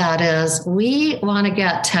say that is we want to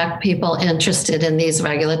get tech people interested in these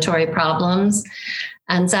regulatory problems.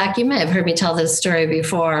 And Zach, you may have heard me tell this story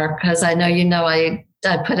before, because I know I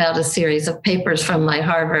put out a series of papers from my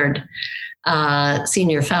Harvard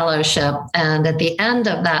senior fellowship. And at the end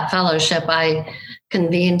of that fellowship, I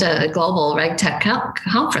convened a global RegTech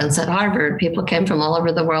conference at Harvard. People came from all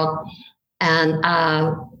over the world. And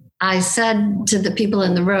I said to the people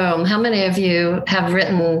in the room, how many of you have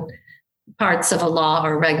written parts of a law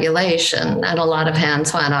or regulation? And a lot of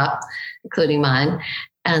hands went up, including mine.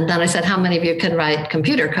 And then I said, how many of you can write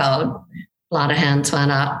computer code? A lot of hands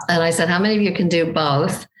went up. And I said, how many of you can do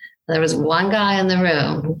both? There was one guy in the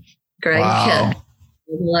room, Greg Kidd,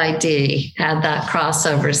 ID, had that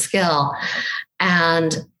crossover skill.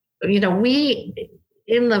 And,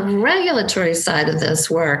 in the regulatory side of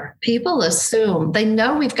this work, people assume they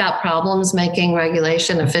know we've got problems making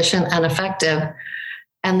regulation efficient and effective,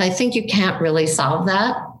 and they think you can't really solve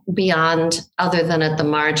that beyond other than at the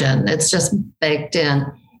margin. It's just baked in.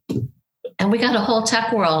 And we got a whole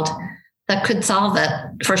tech world that could solve it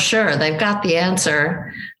for sure. They've got the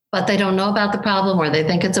answer, but they don't know about the problem, or they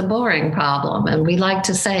think it's a boring problem. And we like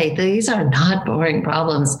to say, these are not boring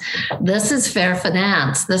problems. This is fair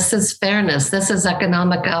finance. This is fairness. This is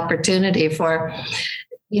economic opportunity for,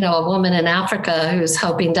 a woman in Africa who's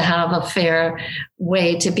hoping to have a fair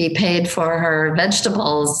way to be paid for her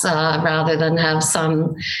vegetables rather than have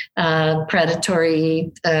some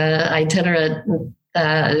predatory itinerant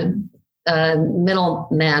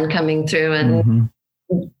middleman coming through and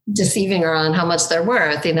deceiving her on how much they're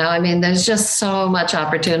worth. There's just so much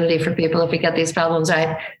opportunity for people if we get these problems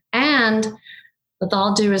right. And with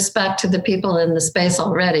all due respect to the people in the space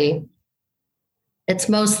already, it's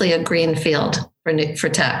mostly a green field for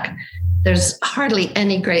tech. There's hardly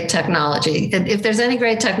any great technology. If there's any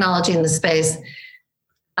great technology in the space,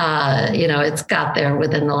 it's got there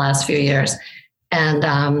within the last few years.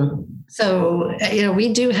 And so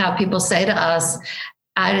we do have people say to us,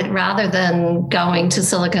 rather than going to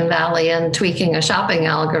Silicon Valley and tweaking a shopping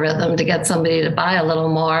algorithm to get somebody to buy a little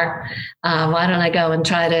more, why don't I go and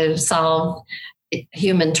try to solve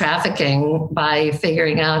human trafficking by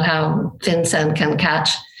figuring out how FinCEN can catch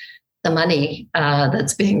the money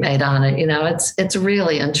that's being made on it. It's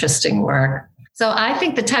really interesting work. So I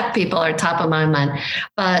think the tech people are top of my mind,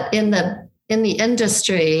 but in the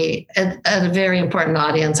industry, a very important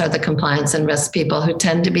audience are the compliance and risk people, who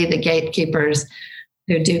tend to be the gatekeepers,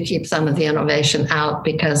 who do keep some of the innovation out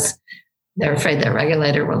because they're afraid their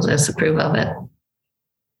regulator will disapprove of it.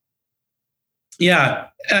 Yeah,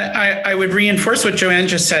 I would reinforce what Joanne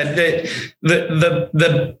just said,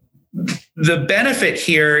 that the benefit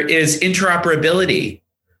here is interoperability,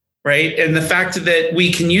 right? And the fact that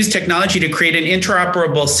we can use technology to create an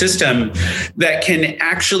interoperable system that can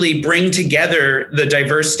actually bring together the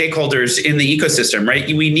diverse stakeholders in the ecosystem, right?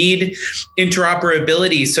 We need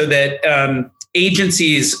interoperability so that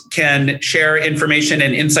agencies can share information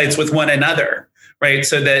and insights with one another, right?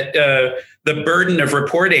 So that the burden of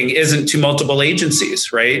reporting isn't to multiple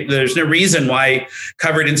agencies, right? There's no reason why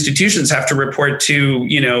covered institutions have to report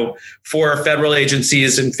to, 4 federal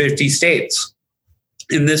agencies in 50 states.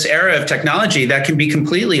 In this era of technology, that can be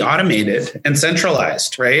completely automated and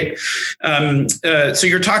centralized, right? So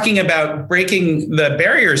you're talking about breaking the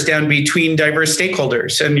barriers down between diverse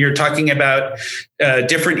stakeholders, and you're talking about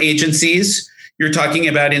different agencies. You're talking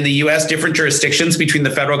about, in the US, different jurisdictions between the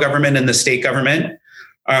federal government and the state government.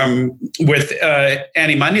 With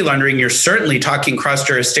anti-money laundering, you're certainly talking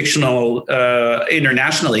cross-jurisdictional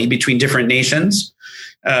internationally between different nations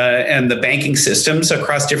and the banking systems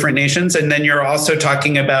across different nations. And then you're also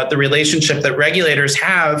talking about the relationship that regulators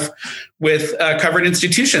have with covered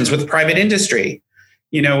institutions, with private industry.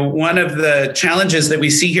 One of the challenges that we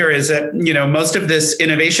see here is that, most of this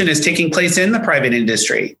innovation is taking place in the private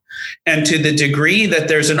industry. And to the degree that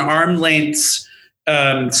there's an arm's length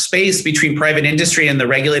space between private industry and the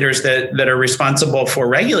regulators that are responsible for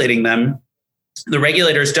regulating them, the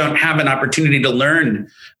regulators don't have an opportunity to learn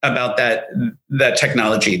about that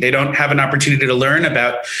technology. They don't have an opportunity to learn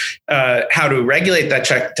about how to regulate that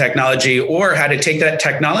technology, or how to take that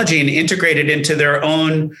technology and integrate it into their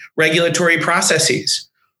own regulatory processes.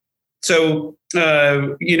 So,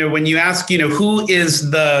 when you ask, who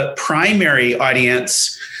is the primary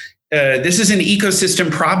audience, this is an ecosystem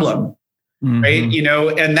problem. Right.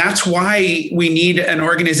 And that's why we need an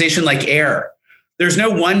organization like AIR. There's no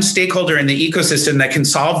one stakeholder in the ecosystem that can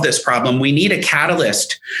solve this problem. We need a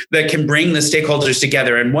catalyst that can bring the stakeholders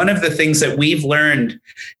together. And one of the things that we've learned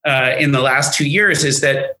in the last 2 years is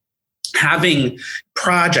that having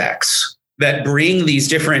projects that bring these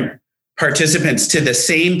different participants to the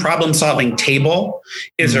same problem-solving table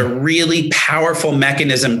is a really powerful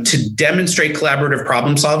mechanism to demonstrate collaborative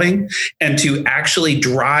problem-solving and to actually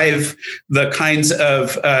drive the kinds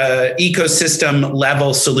of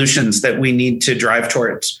ecosystem-level solutions that we need to drive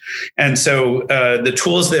towards. And so the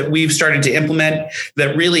tools that we've started to implement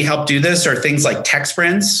that really help do this are things like tech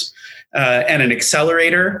sprints, and an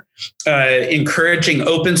accelerator, encouraging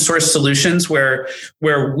open source solutions where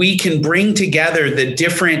we can bring together the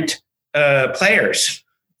different players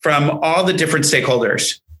from all the different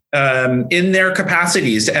stakeholders in their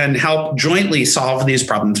capacities and help jointly solve these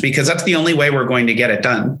problems, because that's the only way we're going to get it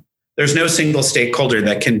done. There's no single stakeholder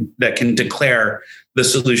that can declare the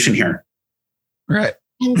solution here. Right.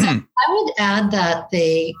 And so I would add that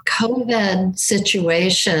the COVID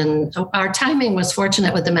situation, our timing was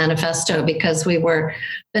fortunate with the manifesto because we were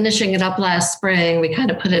finishing it up last spring. We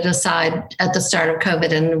kind of put it aside at the start of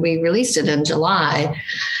COVID and we released it in July.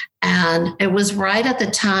 And it was right at the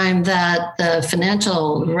time that the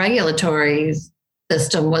financial regulatory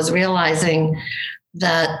system was realizing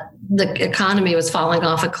that the economy was falling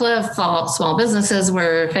off a cliff, small businesses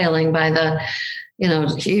were failing by the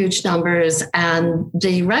huge numbers. And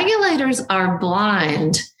the regulators are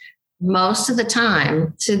blind most of the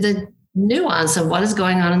time to the nuance of what is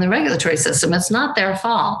going on in the regulatory system. It's not their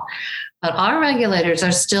fault. But our regulators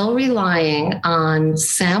are still relying on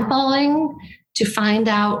sampling to find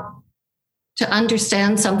out, to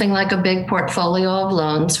understand something like a big portfolio of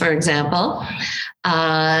loans, for example,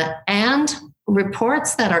 and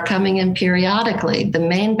reports that are coming in periodically. The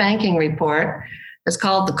main banking report is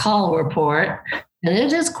called the call report, and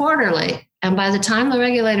it is quarterly. And by the time the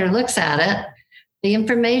regulator looks at it, the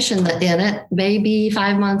information in it may be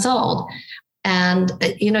 5 months old. And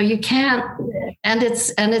you can't, and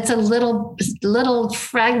it's a little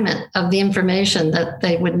fragment of the information that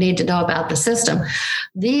they would need to know about the system.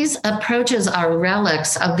 These approaches are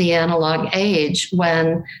relics of the analog age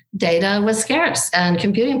when data was scarce and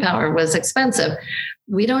computing power was expensive.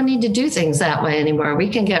 We don't need to do things that way anymore. We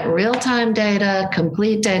can get real-time data,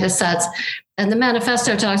 complete data sets. And the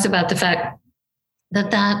manifesto talks about the fact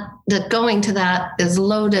that going to that is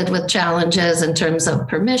loaded with challenges in terms of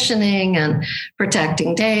permissioning and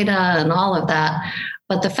protecting data and all of that.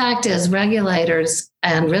 But the fact is, regulators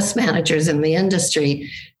and risk managers in the industry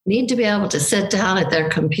need to be able to sit down at their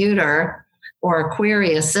computer or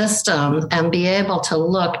query a system and be able to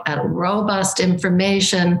look at robust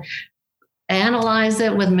information, analyze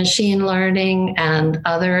it with machine learning and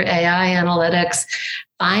other AI analytics,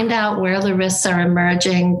 find out where the risks are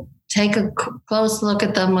emerging, take a close look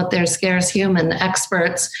at them with their scarce human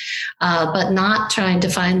experts, but not trying to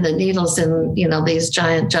find the needles in these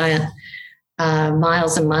giant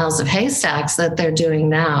miles and miles of haystacks that they're doing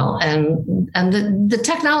now. And the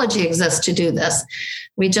technology exists to do this.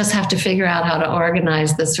 We just have to figure out how to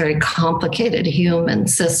organize this very complicated human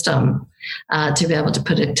system to be able to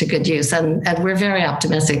put it to good use. And we're very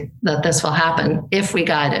optimistic that this will happen if we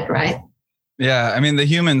guide it right. Yeah, I mean, the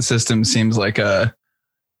human system seems like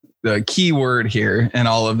the key word here in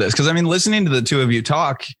all of this. Because listening to the two of you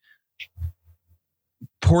talk,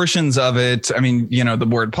 portions of it, the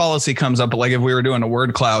word policy comes up, like if we were doing a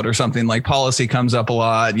word cloud or something, like policy comes up a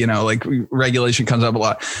lot, like regulation comes up a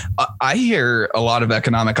lot. I hear a lot of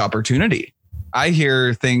economic opportunity. I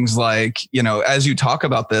hear things like, as you talk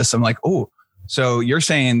about this, I'm like, oh, so you're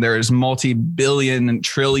saying there's multi-billion,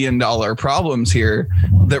 trillion-dollar problems here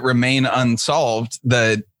that remain unsolved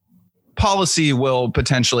that policy will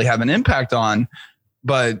potentially have an impact on,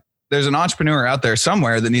 but there's an entrepreneur out there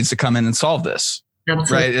somewhere that needs to come in and solve this.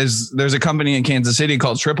 Absolutely. Right? There's a company in Kansas City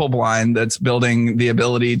called Triple Blind that's building the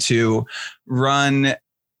ability to run,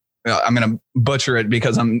 I'm going to butcher it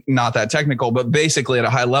because I'm not that technical, but basically at a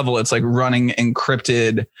high level, it's like running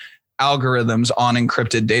encrypted algorithms on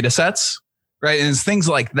encrypted data sets. Right. And it's things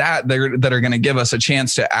like that that are going to give us a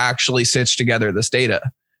chance to actually stitch together this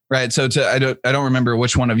data. Right. So I don't remember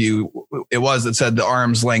which one of you it was that said the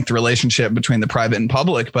arm's length relationship between the private and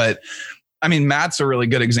public. But Matt's a really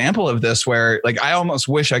good example of this, where like I almost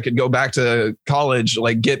wish I could go back to college,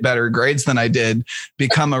 like get better grades than I did,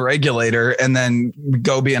 become a regulator, and then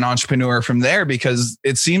go be an entrepreneur from there. Because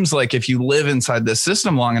it seems like if you live inside this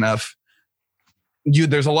system long enough,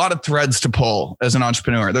 there's a lot of threads to pull as an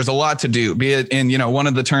entrepreneur. There's a lot to do, be it in, one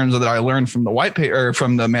of the terms that I learned from the white paper or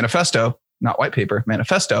from the manifesto. Not white paper,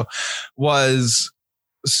 manifesto, was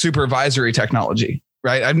supervisory technology,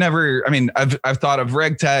 right? I've thought of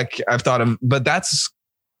RegTech, but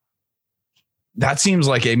that seems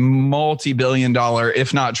like a multi-billion-dollar,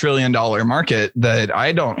 if not trillion-dollar market that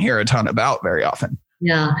I don't hear a ton about very often.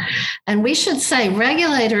 Yeah. And we should say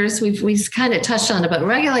regulators, we've kind of touched on it, but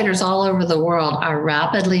regulators all over the world are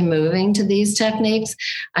rapidly moving to these techniques.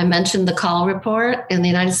 I mentioned the call report in the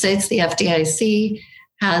United States, the FDIC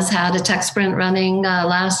has had a tech sprint running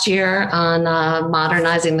last year on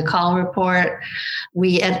modernizing the call report.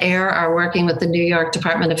 We at AIR are working with the New York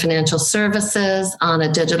Department of Financial Services on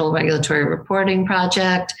a digital regulatory reporting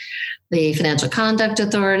project. The Financial Conduct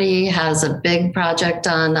Authority has a big project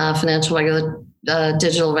on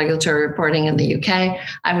digital regulatory reporting in the UK.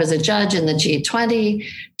 I was a judge in the G20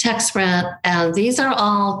 tech sprint, and these are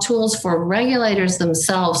all tools for regulators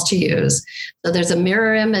themselves to use. So there's a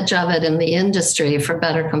mirror image of it in the industry for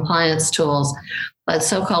better compliance tools, but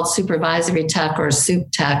so-called supervisory tech or soup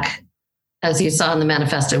tech, as you saw in the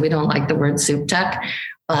manifesto, we don't like the word soup tech,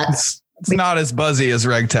 but it's not as buzzy as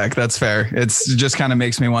RegTech. That's fair. It's just kind of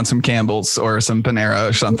makes me want some Campbell's or some Panera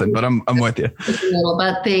or something. But I'm with you.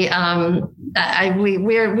 But we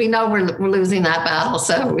know we're losing that battle,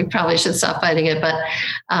 so we probably should stop fighting it.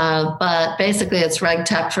 But basically, it's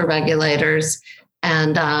RegTech for regulators,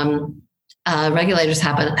 and regulators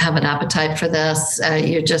have an appetite for this.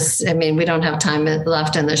 We don't have time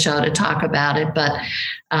left in the show to talk about it, but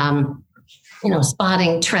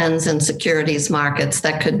spotting trends in securities markets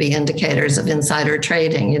that could be indicators of insider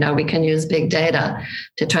trading. We can use big data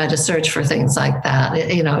to try to search for things like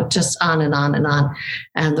that, just on and on and on.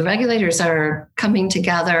 And the regulators are coming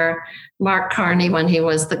together. Mark Carney, when he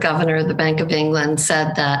was the governor of the Bank of England,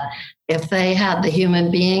 said that if they had the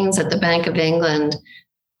human beings at the Bank of England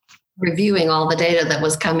reviewing all the data that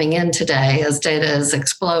was coming in today, as data is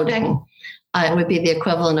exploding, it would be the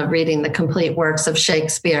equivalent of reading the complete works of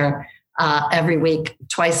Shakespeare every week,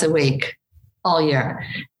 twice a week, all year.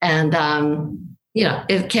 And,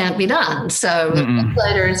 it can't be done. So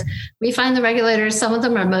regulators, we find the regulators, some of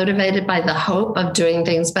them are motivated by the hope of doing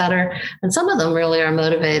things better. And some of them really are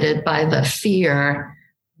motivated by the fear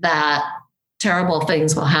that terrible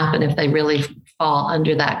things will happen if they really fall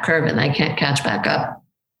under that curve and they can't catch back up.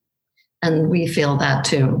 And we feel that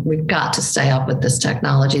too. We've got to stay up with this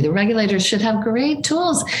technology. The regulators should have great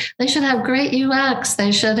tools. They should have great UX.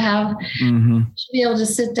 They should have should be able to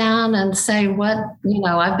sit down and say,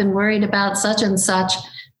 I've been worried about such and such.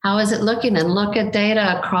 How is it looking? And look at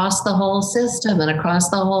data across the whole system and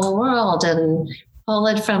across the whole world and pull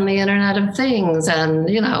it from the Internet of Things and,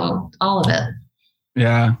 all of it.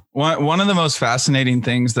 Yeah. One of the most fascinating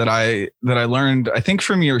things that I learned, I think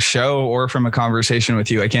from your show or from a conversation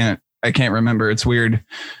with you, I can't remember. It's weird.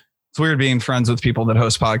 It's weird being friends with people that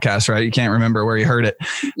host podcasts, right? You can't remember where you heard it.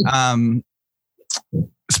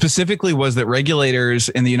 Specifically was that regulators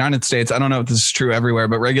in the United States, I don't know if this is true everywhere,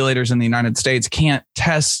 but regulators in the United States can't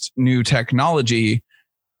test new technology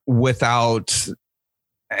without,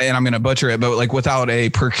 and I'm going to butcher it, but like without a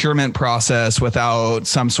procurement process, without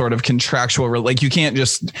some sort of contractual, like you can't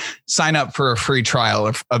just sign up for a free trial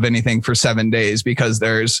of anything for 7 days because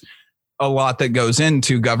there's a lot that goes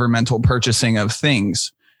into governmental purchasing of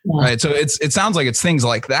things, right? So it sounds like it's things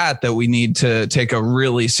like that we need to take a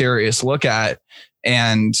really serious look at.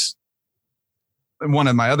 And one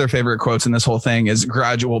of my other favorite quotes in this whole thing is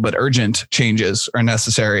gradual but urgent changes are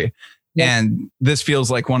necessary. Yeah. And this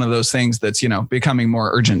feels like one of those things that's, becoming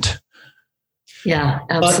more urgent. Yeah,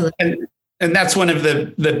 absolutely. And that's one of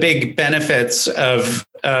the big benefits of,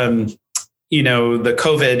 the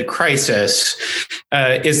COVID crisis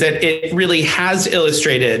is that it really has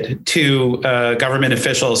illustrated to government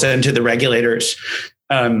officials and to the regulators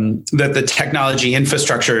that the technology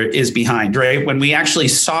infrastructure is behind, right? When we actually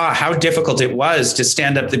saw how difficult it was to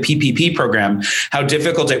stand up the PPP program, how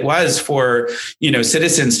difficult it was for,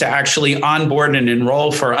 citizens to actually onboard and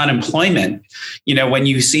enroll for unemployment. When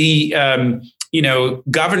you see,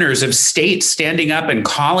 governors of states standing up and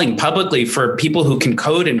calling publicly for people who can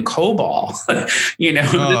code in COBOL,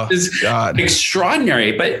 this is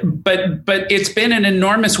extraordinary, but it's been an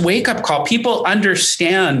enormous wake up call. People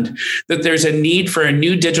understand that there's a need for a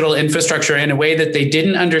new digital infrastructure in a way that they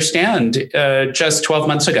didn't understand just 12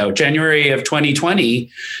 months ago, January of 2020.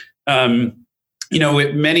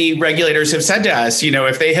 Many regulators have said to us,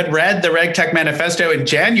 if they had read the RegTech Manifesto in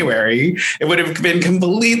January, it would have been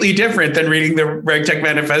completely different than reading the RegTech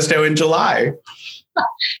Manifesto in July.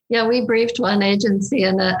 Yeah, we briefed one agency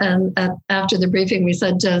and after the briefing, we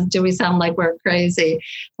said, do we sound like we're crazy?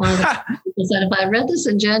 One of the people said, if I read this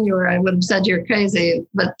in January, I would have said you're crazy.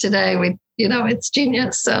 But today, it's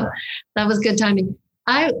genius. So that was good timing.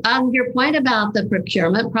 On your point about the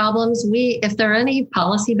procurement problems, if there are any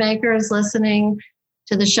policymakers listening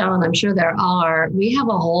to the show, and I'm sure there are, we have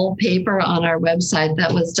a whole paper on our website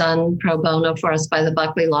that was done pro bono for us by the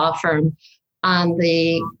Buckley Law Firm on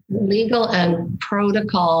the legal and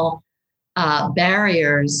protocol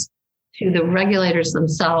barriers to the regulators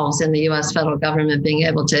themselves in the U.S. federal government being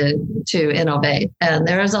able to innovate. And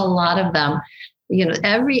there is a lot of them.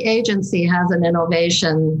 Every agency has an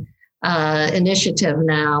innovation initiative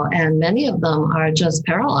now, and many of them are just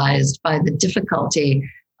paralyzed by the difficulty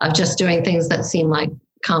of just doing things that seem like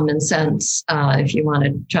common sense if you want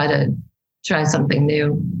to try something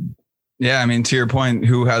new. Yeah, I mean, to your point,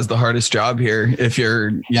 who has the hardest job here? If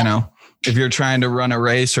you're trying to run a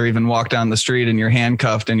race or even walk down the street and you're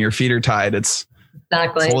handcuffed and your feet are tied, it's a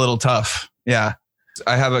little tough. Yeah.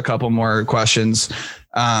 I have a couple more questions.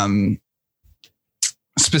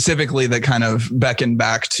 Specifically that kind of beckon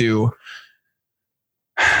back to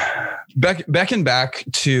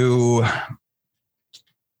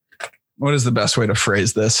what is the best way to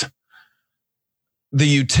phrase this? The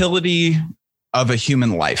utility of a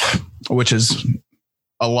human life, which is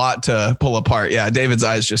a lot to pull apart. Yeah, David's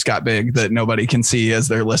eyes just got big that nobody can see as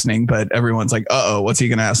they're listening, but everyone's like, uh-oh, what's he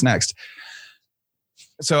going to ask next?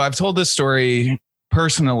 So I've told this story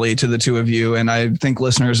personally to the two of you, and I think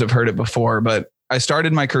listeners have heard it before, but I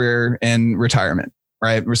started my career in retirement,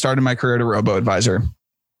 right? I started my career at a robo-advisor.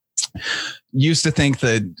 Used to think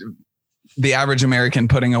that the average American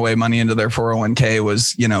putting away money into their 401k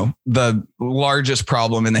was, the largest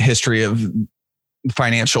problem in the history of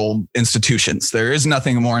financial institutions. There is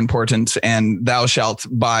nothing more important, and thou shalt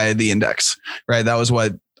buy the index, right? That was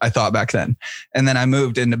what I thought back then. And then I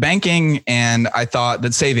moved into banking, and I thought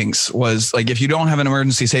that savings was like, if you don't have an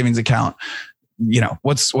emergency savings account,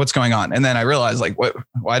 what's going on? And then I realized, like,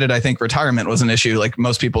 why did I think retirement was an issue? Like,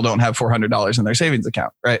 most people don't have $400 in their savings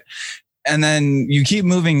account, right? And then you keep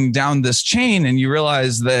moving down this chain and you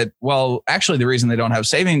realize that, well, actually the reason they don't have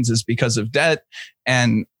savings is because of debt.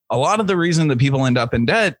 And a lot of the reason that people end up in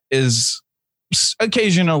debt is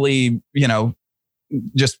occasionally,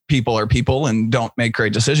 just people are people and don't make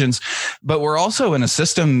great decisions. But we're also in a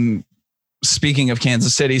system, speaking of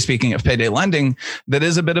Kansas City, speaking of payday lending, that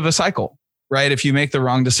is a bit of a cycle, right? If you make the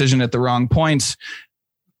wrong decision at the wrong point,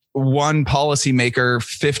 one policymaker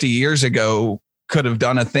 50 years ago could have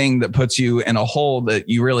done a thing that puts you in a hole that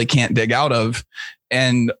you really can't dig out of.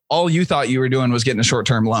 And all you thought you were doing was getting a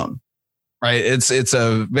short-term loan, right? It's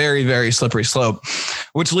a very, very slippery slope,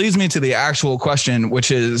 which leads me to the actual question,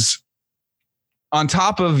 which is, on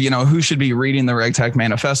top of, who should be reading the RegTech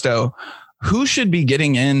Manifesto, who should be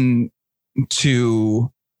getting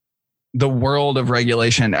into the world of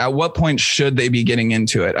regulation? At what point should they be getting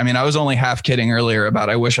into it? I mean, I was only half kidding earlier about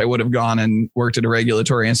I wish I would have gone and worked at a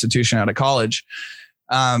regulatory institution out of college.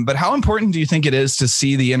 But how important do you think it is to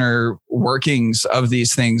see the inner workings of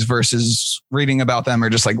these things versus reading about them or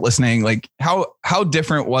just like listening? Like how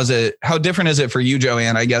different was it? How different is it for you,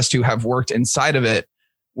 Joanne, I guess, to have worked inside of it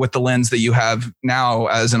with the lens that you have now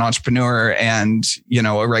as an entrepreneur and, a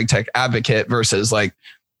RegTech advocate versus like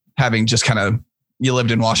having just kind of, you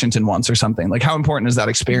lived in Washington once or something? Like, how important is that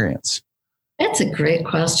experience? It's a great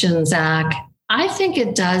question, Zach. I think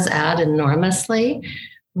it does add enormously.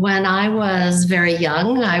 When I was very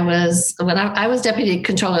young, I was deputy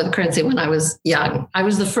comptroller of the currency when I was young. I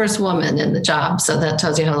was the first woman in the job. So that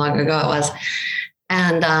tells you how long ago it was.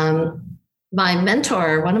 And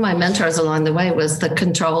one of my mentors along the way was the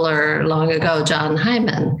controller long ago, John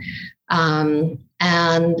Hyman.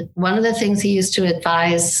 And one of the things he used to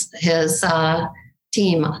advise his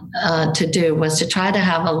team to do was to try to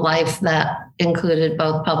have a life that included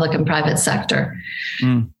both public and private sector.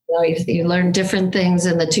 You learn different things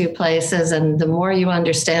in the two places, and the more you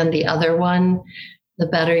understand the other one, the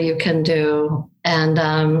better you can do.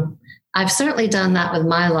 And I've certainly done that with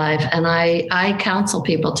my life, and I counsel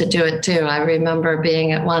people to do it too. I remember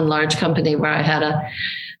being at one large company where I had a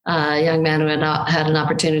young man who had an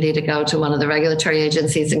opportunity to go to one of the regulatory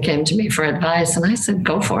agencies and came to me for advice. And I said,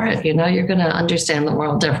 go for it. You're going to understand the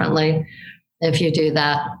world differently if you do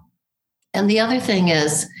that. And the other thing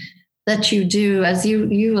is that you do, as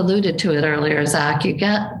you alluded to it earlier, Zach, you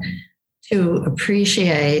get to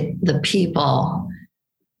appreciate the people,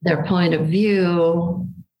 their point of view,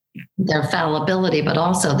 their fallibility, but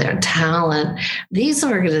also their talent. These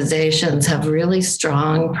organizations have really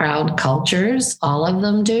strong, proud cultures. All of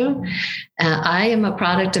them do. I am a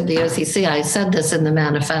product of the OCC. I said this in the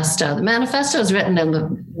manifesto. The manifesto is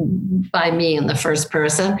written by me in the first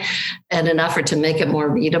person in an effort to make it more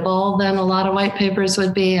readable than a lot of white papers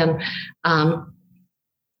would be. And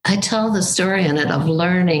I tell the story in it of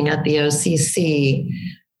learning at the OCC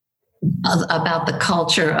about the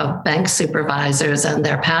culture of bank supervisors and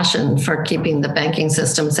their passion for keeping the banking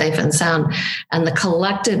system safe and sound, and the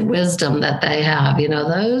collected wisdom that they have.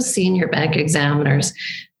 Those senior bank examiners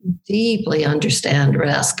deeply understand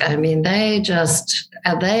risk. I mean, they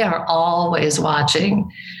are always watching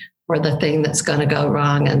for the thing that's going to go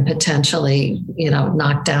wrong and potentially,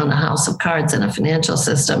 knock down a house of cards in a financial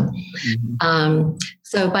system. Mm-hmm.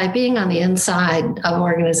 So by being on the inside of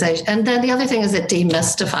organization, and then the other thing is it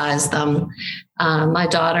demystifies them. My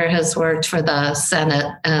daughter has worked for the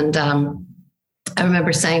Senate, and I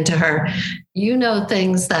remember saying to her,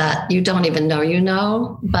 things that you don't even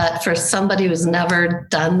know, but for somebody who's never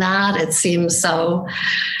done that, it seems so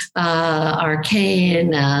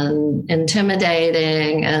arcane and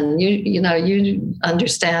intimidating. And you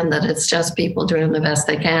understand that it's just people doing the best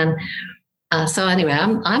they can. So anyway,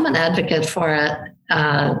 I'm an advocate for it.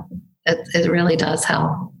 It really does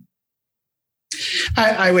help.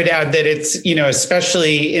 I would add that it's,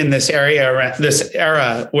 especially in this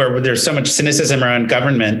era where there's so much cynicism around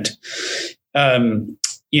government. I'm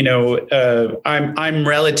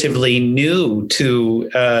relatively new to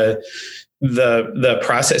the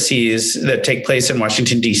processes that take place in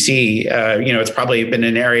Washington, D.C. It's probably been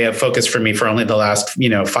an area of focus for me for only the last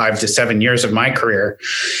 5 to 7 years of my career.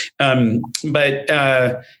 But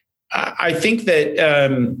I think that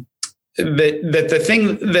the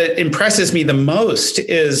thing that impresses me the most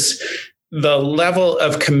is the level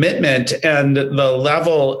of commitment and the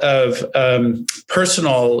level of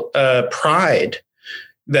personal pride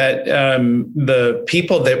that the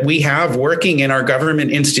people that we have working in our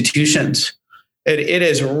government institutions, it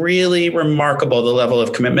is really remarkable the level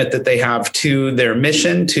of commitment that they have to their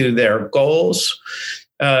mission, to their goals.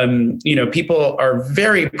 People are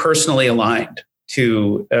very personally aligned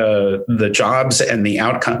to the jobs and the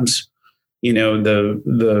outcomes.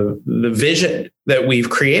 The vision that we've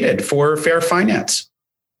created for fair finance.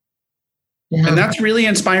 Yeah. And that's really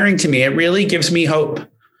inspiring to me. It really gives me hope.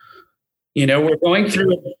 We're going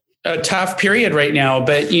through a tough period right now,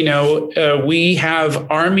 but, we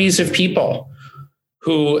have armies of people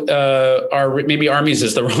who are, maybe armies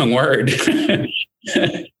is the wrong word.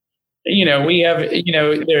 We have,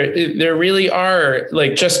 there really are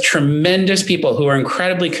like just tremendous people who are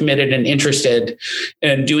incredibly committed and interested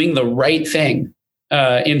in doing the right thing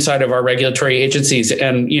inside of our regulatory agencies.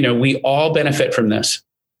 And, we all benefit from this.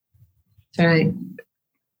 All right.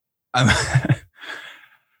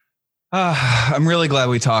 I'm really glad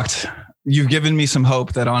we talked. You've given me some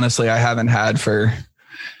hope that honestly I haven't had for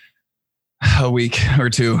a week or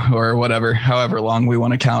two or whatever, however long we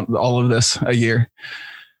want to count all of this a year.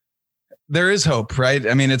 There is hope, right?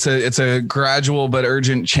 I mean, it's a gradual but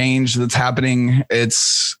urgent change that's happening.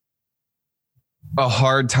 It's a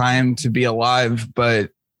hard time to be alive,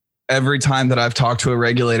 but every time that I've talked to a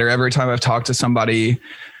regulator, every time I've talked to somebody,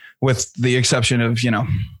 with the exception of,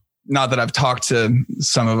 not that I've talked to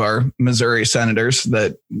some of our Missouri senators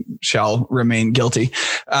that shall remain guilty.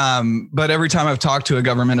 But every time I've talked to a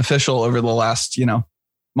government official over the last,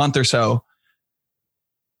 month or so,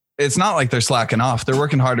 it's not like they're slacking off. They're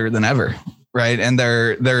working harder than ever. Right. And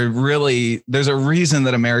they're really, there's a reason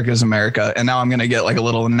that America is America. And now I'm going to get like a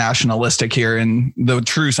little nationalistic here in the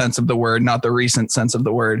true sense of the word, not the recent sense of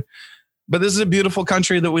the word. But this is a beautiful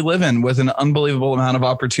country that we live in with an unbelievable amount of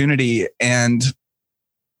opportunity. And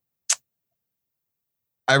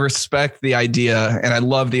I respect the idea and I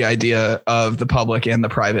love the idea of the public and the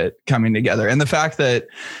private coming together. And the fact that,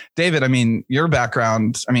 David, your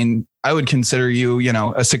background, I would consider you,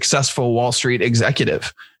 a successful Wall Street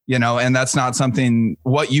executive, and that's not something,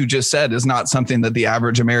 what you just said is not something that the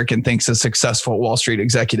average American thinks a successful Wall Street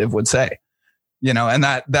executive would say, and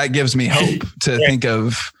that gives me hope to think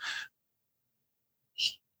of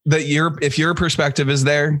that. If your perspective is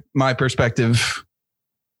there, my perspective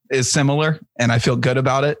is similar and I feel good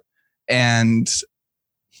about it. And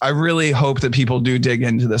I really hope that people do dig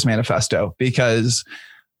into this manifesto, because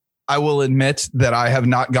I will admit that I have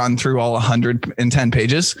not gotten through all 110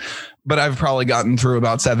 pages, but I've probably gotten through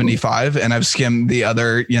about 75 and I've skimmed the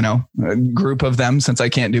other, group of them since I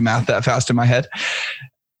can't do math that fast in my head.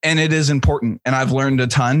 And it is important. And I've learned a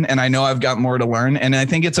ton and I know I've got more to learn. And I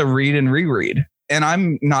think it's a read and reread. And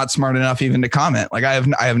I'm not smart enough even to comment. Like I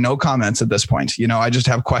have no comments at this point. I just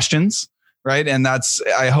have questions, right? And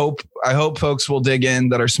I hope folks will dig in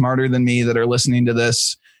that are smarter than me, that are listening to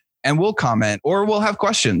this, and we'll comment or we'll have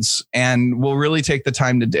questions and we'll really take the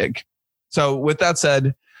time to dig. So with that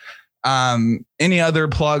said, any other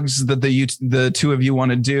plugs that the two of you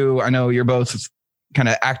want to do? I know you're both kind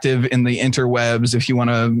of active in the interwebs. If you want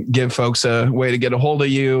to give folks a way to get a hold of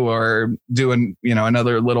you or do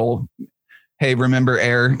another little, hey, remember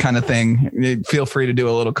air kind of thing, feel free to do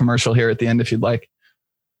a little commercial here at the end if you'd like.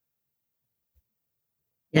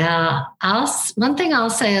 Yeah, one thing I'll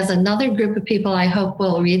say is another group of people I hope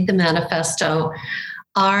will read the manifesto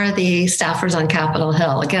are the staffers on Capitol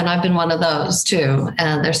Hill. Again, I've been one of those too,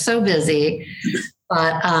 and they're so busy.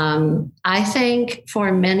 But I think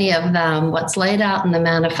for many of them, what's laid out in the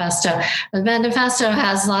manifesto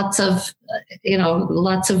has lots of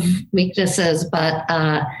weaknesses, but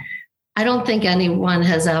I don't think anyone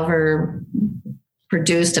has ever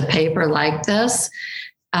produced a paper like this.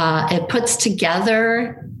 It puts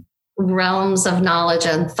together realms of knowledge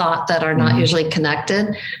and thought that are not usually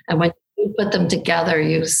connected. And when you put them together,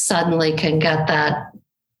 you suddenly can get that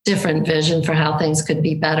different vision for how things could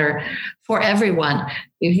be better for everyone.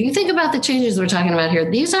 If you think about the changes we're talking about here,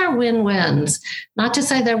 these are win-wins. Not to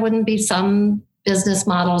say there wouldn't be some business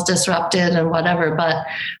models disrupted and whatever, but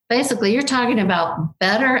basically you're talking about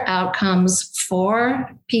better outcomes for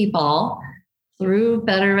people through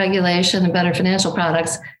better regulation and better financial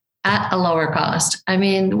products at a lower cost.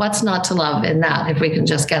 What's not to love in that if we can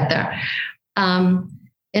just get there?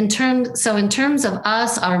 In terms of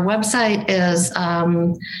us, our website is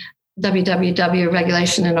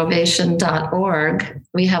www.regulationinnovation.org.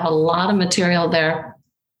 We have a lot of material there,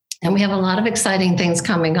 and we have a lot of exciting things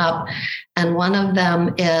coming up. And one of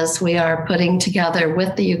them is we are putting together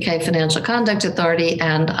with the UK Financial Conduct Authority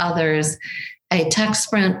and others a tech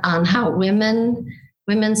sprint on how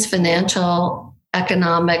women's financial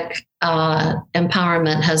economic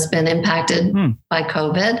empowerment has been impacted by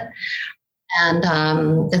COVID.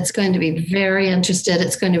 And it's going to be very interested.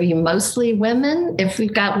 It's going to be mostly women. If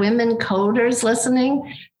we've got women coders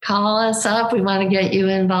listening, call us up. We want to get you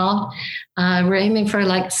involved. We're aiming for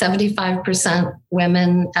like 75%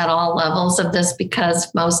 women at all levels of this,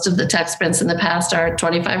 because most of the tech sprints in the past are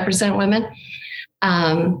 25% women.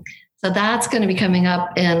 So that's going to be coming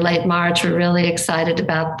up in late March. We're really excited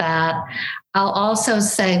about that. I'll also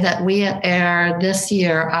say that we at AIR this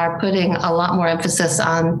year are putting a lot more emphasis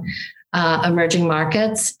on emerging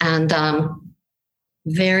markets, and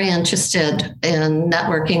very interested in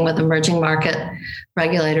networking with emerging market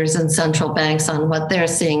regulators and central banks on what they're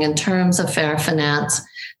seeing in terms of fair finance,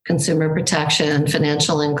 consumer protection,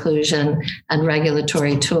 financial inclusion, and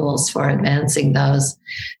regulatory tools for advancing those.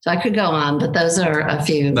 So I could go on, but those are a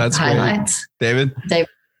few highlights. Great. David?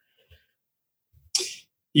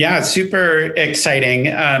 Yeah, super exciting.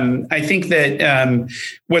 I think that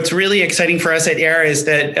what's really exciting for us at AIR is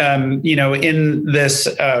that, in this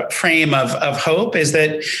frame of hope, is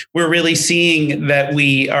that we're really seeing that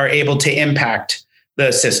we are able to impact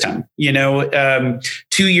the system.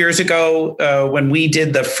 2 years ago, when we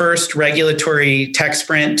did the first regulatory tech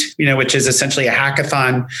sprint, which is essentially a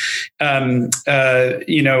hackathon,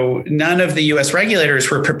 none of the US regulators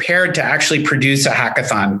were prepared to actually produce a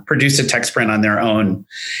tech sprint on their own.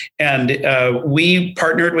 And we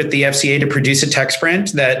partnered with the FCA to produce a tech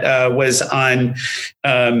sprint that was on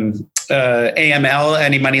AML,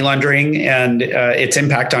 anti-money laundering, and its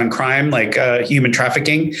impact on crime, like human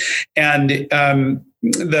trafficking. And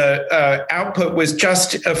the output was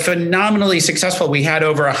just phenomenally successful. We had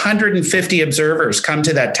over 150 observers come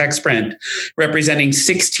to that tech sprint, representing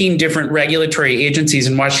 16 different regulatory agencies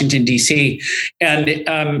in Washington, D.C. And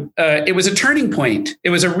it was a turning point. It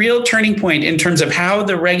was a real turning point in terms of how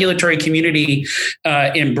the regulatory community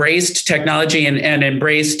embraced technology and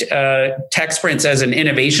embraced tech sprints as an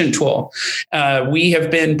innovation tool. We have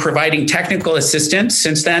been providing technical assistance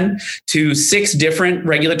since then to 6 different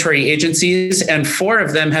regulatory agencies, and 4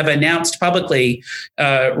 of them have announced publicly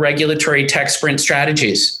regulatory tech sprint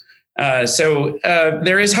strategies. So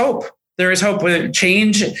there is hope. There is hope.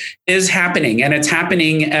 Change is happening, and it's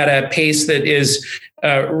happening at a pace that is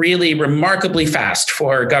really remarkably fast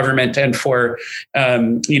for government and for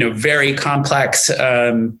very complex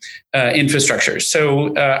infrastructures.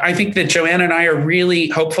 So I think that Joanna and I are really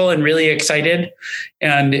hopeful and really excited,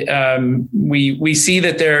 and we see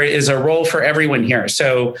that there is a role for everyone here.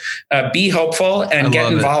 So be hopeful and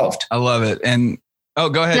get involved. I love it. And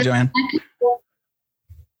go ahead, Joanne.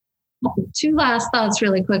 2 last thoughts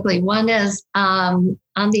really quickly. One is on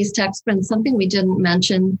these tech sprints, something we didn't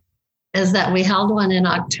mention is that we held one in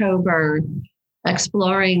October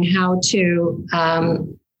exploring how to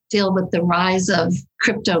deal with the rise of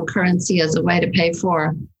cryptocurrency as a way to pay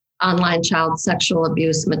for online child sexual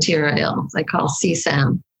abuse material, they call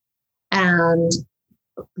CSAM. And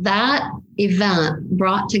that event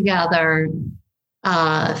brought together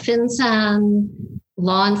FinCEN,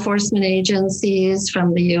 law enforcement agencies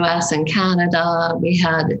from the US and Canada. We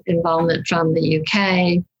had involvement from the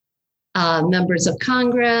UK, members of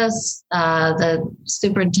Congress, the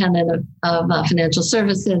superintendent of financial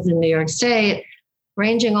services in New York State,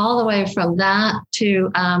 ranging all the way from that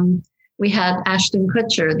to we had Ashton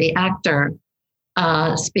Kutcher, the actor,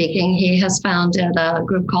 speaking. He has founded a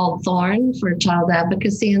group called Thorn for child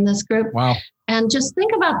advocacy in this group. Wow. And just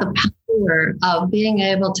think about the power of being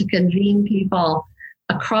able to convene people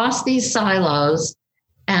across these silos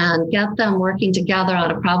and get them working together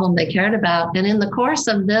on a problem they cared about. And in the course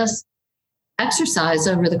of this exercise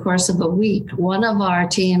over the course of a week, one of our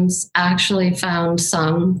teams actually found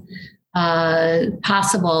some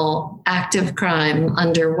possible active crime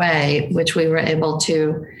underway, which we were able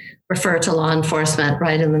to refer to law enforcement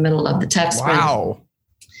right in the middle of the tech sprint. Wow.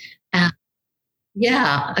 And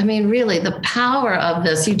yeah, I mean, really, the power of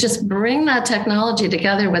this, you just bring that technology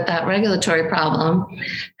together with that regulatory problem,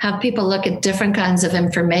 have people look at different kinds of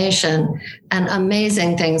information, and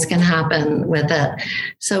amazing things can happen with it.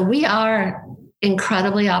 So we are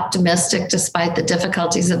incredibly optimistic despite the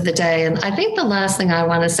difficulties of the day. And I think the last thing I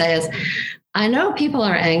want to say is, I know people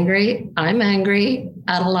are angry. I'm angry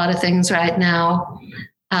at a lot of things right now.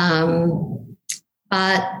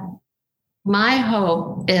 But my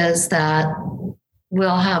hope is that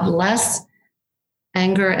we'll have less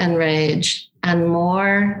anger and rage and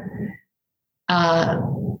more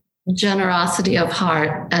generosity of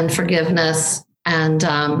heart and forgiveness and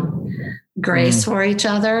grace for each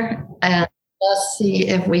other. And let's see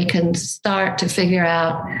if we can start to figure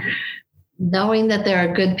out knowing that there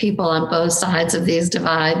are good people on both sides of these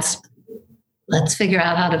divides, let's figure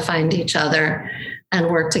out how to find each other and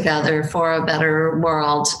work together for a better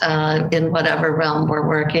world in whatever realm we're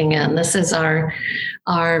working in. This is our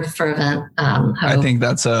fervent hope. I think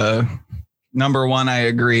that's number one, I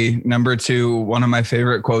agree. Number two, one of my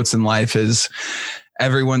favorite quotes in life is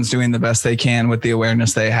everyone's doing the best they can with the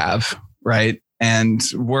awareness they have, right? And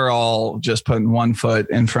we're all just putting one foot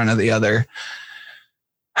in front of the other.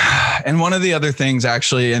 And one of the other things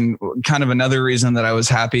actually, and kind of another reason that I was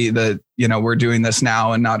happy that, we're doing this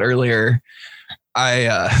now and not earlier,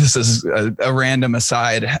 this is a random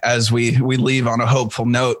aside as we leave on a hopeful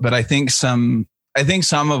note, but I think some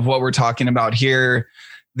of what we're talking about here,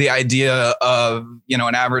 the idea of,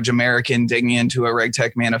 an average American digging into a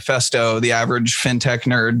RegTech manifesto, the average fintech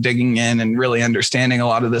nerd digging in and really understanding a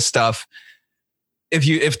lot of this stuff.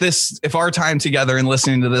 If our time together and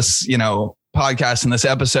listening to this, podcast and this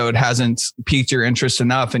episode hasn't piqued your interest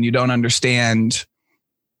enough and you don't understand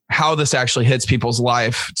how this actually hits people's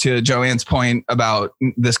life, to Joanne's point about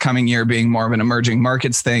this coming year being more of an emerging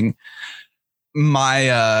markets thing,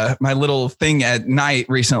 my little thing at night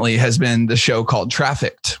recently has been the show called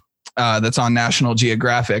Trafficked. That's on National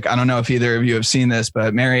Geographic. I don't know if either of you have seen this,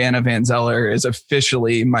 but Mariana Van Zeller is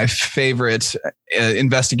officially my favorite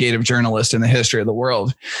investigative journalist in the history of the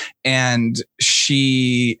world. And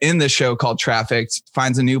she, in this show called Trafficked,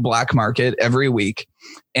 finds a new black market every week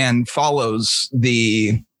and follows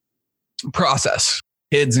the process.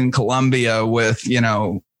 Kids in Colombia with,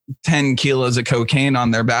 10 kilos of cocaine on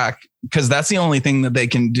their back, because that's the only thing that they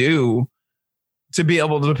can do to be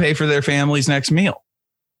able to pay for their family's next meal.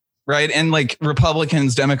 Right. And like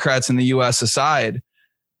Republicans, Democrats in the US aside,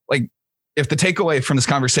 like if the takeaway from this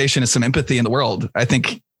conversation is some empathy in the world, I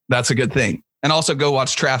think that's a good thing. And also go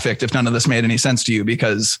watch Trafficked if none of this made any sense to you,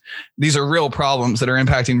 because these are real problems that are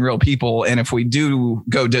impacting real people. And if we do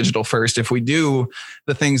go digital first, if we do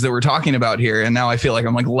the things that we're talking about here, and now I feel like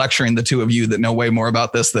I'm like lecturing the two of you that know way more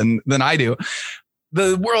about this than I do,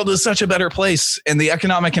 the world is such a better place, and the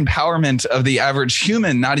economic empowerment of the average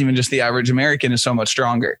human, not even just the average American, is so much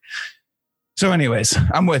stronger. So anyways,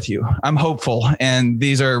 I'm with you. I'm hopeful. And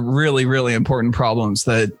these are really, really important problems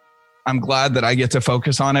that I'm glad that I get to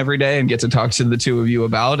focus on every day and get to talk to the two of you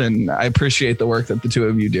about. And I appreciate the work that the two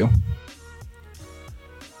of you do.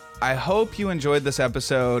 I hope you enjoyed this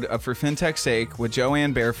episode of For FinTech's Sake with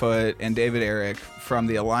Joanne Barefoot and David Eric from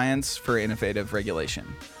the Alliance for Innovative Regulation.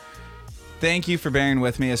 Thank you for bearing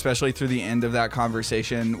with me, especially through the end of that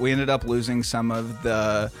conversation. We ended up losing some of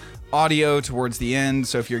the audio towards the end.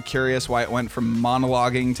 So if you're curious why it went from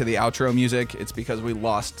monologuing to the outro music, it's because we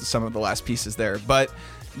lost some of the last pieces there. But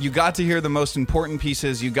you got to hear the most important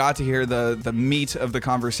pieces. You got to hear the meat of the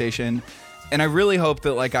conversation. And I really hope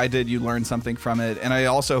that, like I did, you learned something from it. And I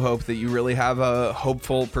also hope that you really have a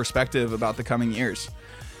hopeful perspective about the coming years.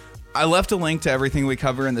 I left a link to everything we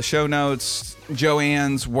cover in the show notes,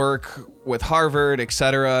 Joanne's work with Harvard,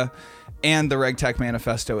 etc., and the RegTech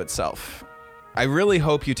Manifesto itself. I really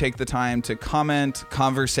hope you take the time to comment,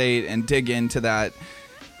 conversate, and dig into that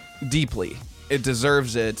deeply. It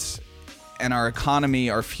deserves it. And our economy,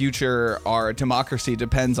 our future, our democracy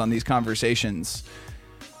depends on these conversations.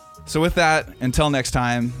 So with that, until next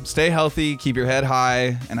time, stay healthy, keep your head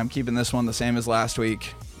high, and I'm keeping this one the same as last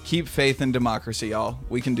week. Keep faith in democracy, y'all.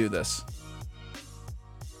 We can do this.